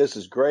say, hey, this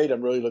is great.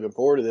 I'm really looking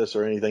forward to this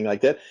or anything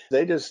like that.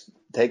 They just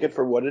take it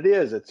for what it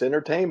is. It's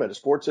entertainment,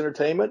 sports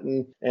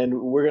entertainment, and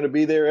we're going to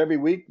be there every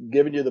week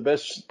giving you the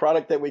best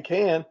product that we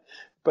can.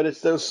 But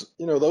it's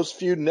those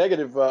few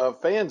negative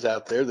fans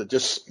out there that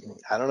just,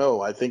 I don't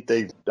know. I think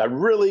I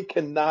really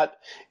cannot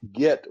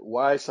get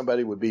why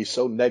somebody would be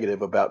so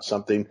negative about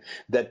something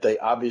that they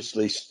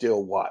obviously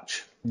still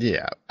watch.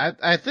 Yeah,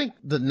 I think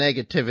the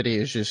negativity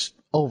is just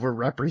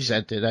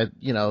overrepresented.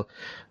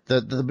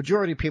 The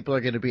majority of people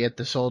are going to be at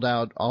the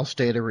sold-out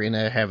Allstate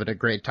Arena having a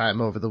great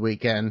time over the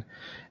weekend,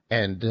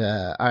 and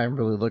I'm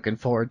really looking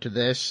forward to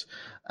this.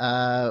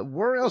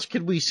 Where else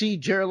could we see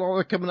Jerry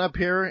Lawler coming up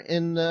here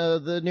in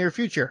the near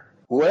future?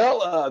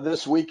 Well,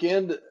 this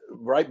weekend,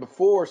 right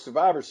before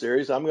Survivor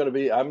Series, I'm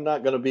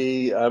not going to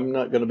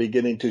be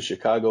getting to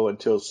Chicago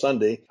until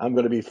Sunday. I'm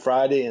going to be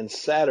Friday and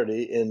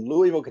Saturday in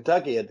Louisville,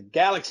 Kentucky at the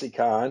Galaxy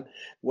Con,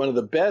 one of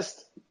the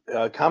best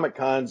Comic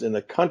Cons in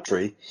the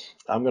country.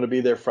 I'm going to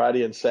be there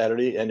Friday and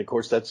Saturday, and of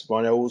course that's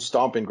my old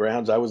stomping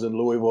grounds. I was in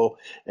Louisville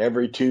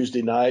every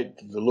Tuesday night,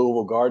 the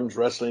Louisville Gardens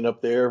wrestling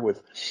up there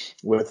with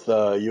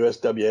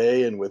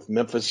USWA and with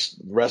Memphis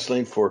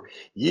wrestling for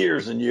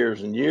years and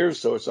years and years.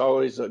 So it's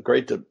always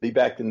great to be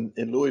back in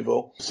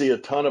Louisville. See a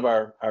ton of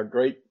our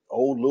great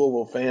old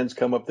Louisville fans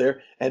come up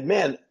there, and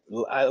man,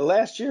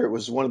 last year it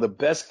was one of the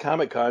best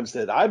Comic Cons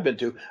that I've been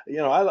to.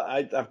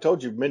 I've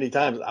told you many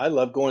times I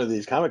love going to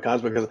these Comic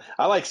Cons because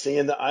I like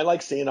seeing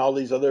all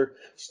these other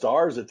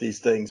stars at these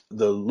things.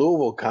 The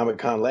Louisville Comic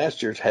Con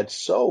last year had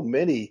so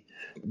many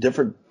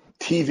different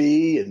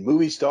TV and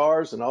movie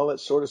stars and all that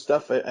sort of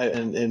stuff,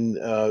 and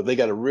they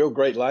got a real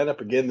great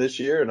lineup again this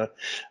year, and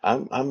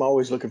I'm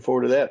always looking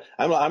forward to that.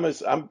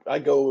 I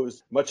go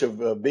as much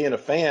of being a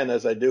fan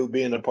as I do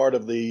being a part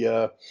of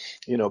the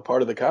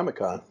Comic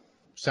Con.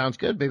 Sounds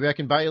good. Maybe I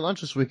can buy you lunch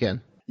this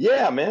weekend.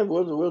 Yeah, man,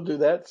 we'll do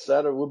that.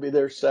 Saturday, we'll be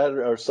there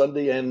Saturday or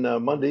Sunday and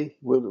Monday.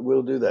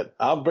 We'll do that.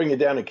 I'll bring you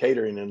down to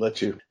catering and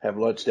let you have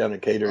lunch down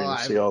at catering and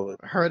see all the.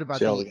 Heard about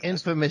the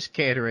infamous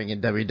catering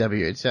in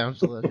WWE. It sounds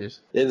delicious.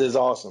 It is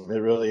awesome. It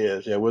really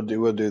is. Yeah, we'll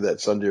do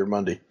that Sunday or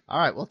Monday. All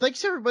right. Well,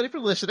 thanks everybody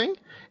for listening.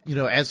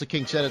 As the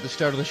King said at the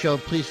start of the show,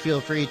 please feel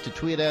free to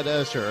tweet at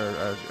us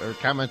or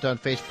comment on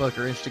Facebook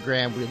or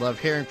Instagram. We love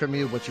hearing from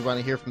you, what you want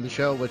to hear from the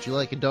show, what you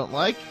like and don't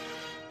like.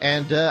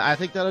 And I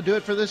think that'll do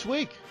it for this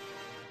week.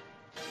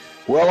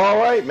 Well, all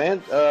right,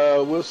 man.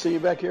 We'll see you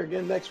back here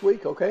again next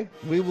week, okay?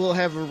 We will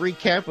have a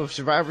recap of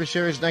Survivor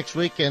Series next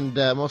week and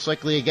most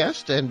likely a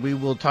guest, and we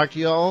will talk to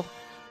you all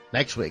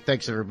next week.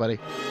 Thanks, everybody.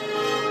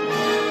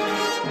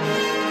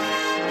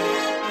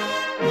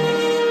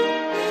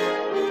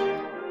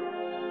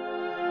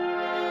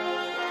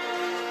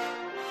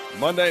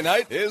 Monday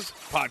night is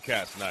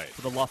podcast night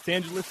for the Los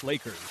Angeles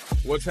Lakers.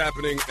 What's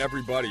happening,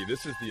 everybody?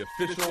 This is the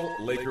official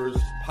Lakers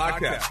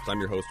podcast. I'm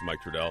your host, Mike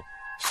Trudell.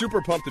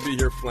 Super pumped to be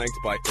here, flanked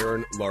by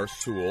Aaron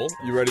Larsoul.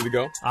 You ready to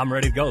go? I'm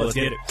ready to go. Let's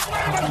get it.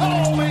 I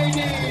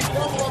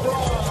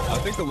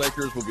think the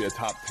Lakers will be a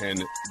top 10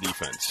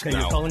 defense. Okay,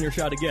 you're calling your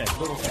shot again.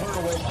 Little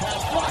turn-away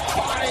pass blocked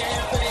by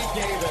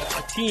Anthony Davis.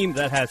 A team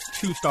that has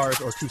two stars,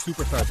 or two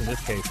superstars in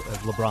this case, as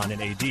LeBron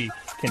and AD,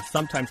 can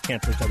sometimes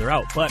cancel each other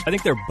out. But I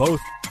think they're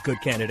both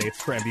good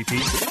candidates for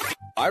MVP.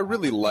 I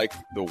really like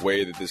the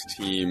way that this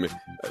team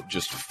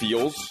just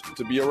feels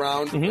to be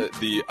around. Mm-hmm.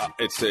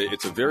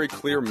 It's a very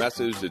clear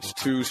message. It's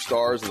two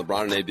stars, and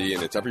LeBron and AD,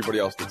 and it's everybody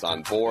else that's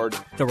on board.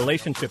 The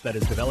relationship that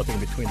is developing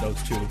between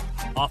those two,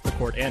 off the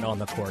court and on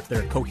the court,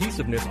 their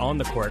cohesiveness on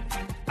the court,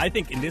 I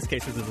think in this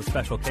case this is a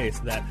special case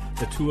that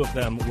the two of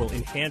them will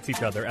enhance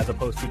each other as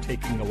opposed to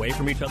taking away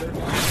from each other.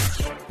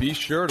 Be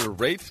sure to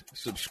rate,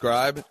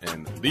 subscribe,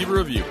 and leave a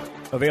review.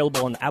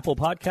 Available on Apple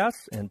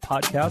Podcasts and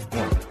Podcast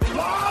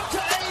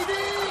One.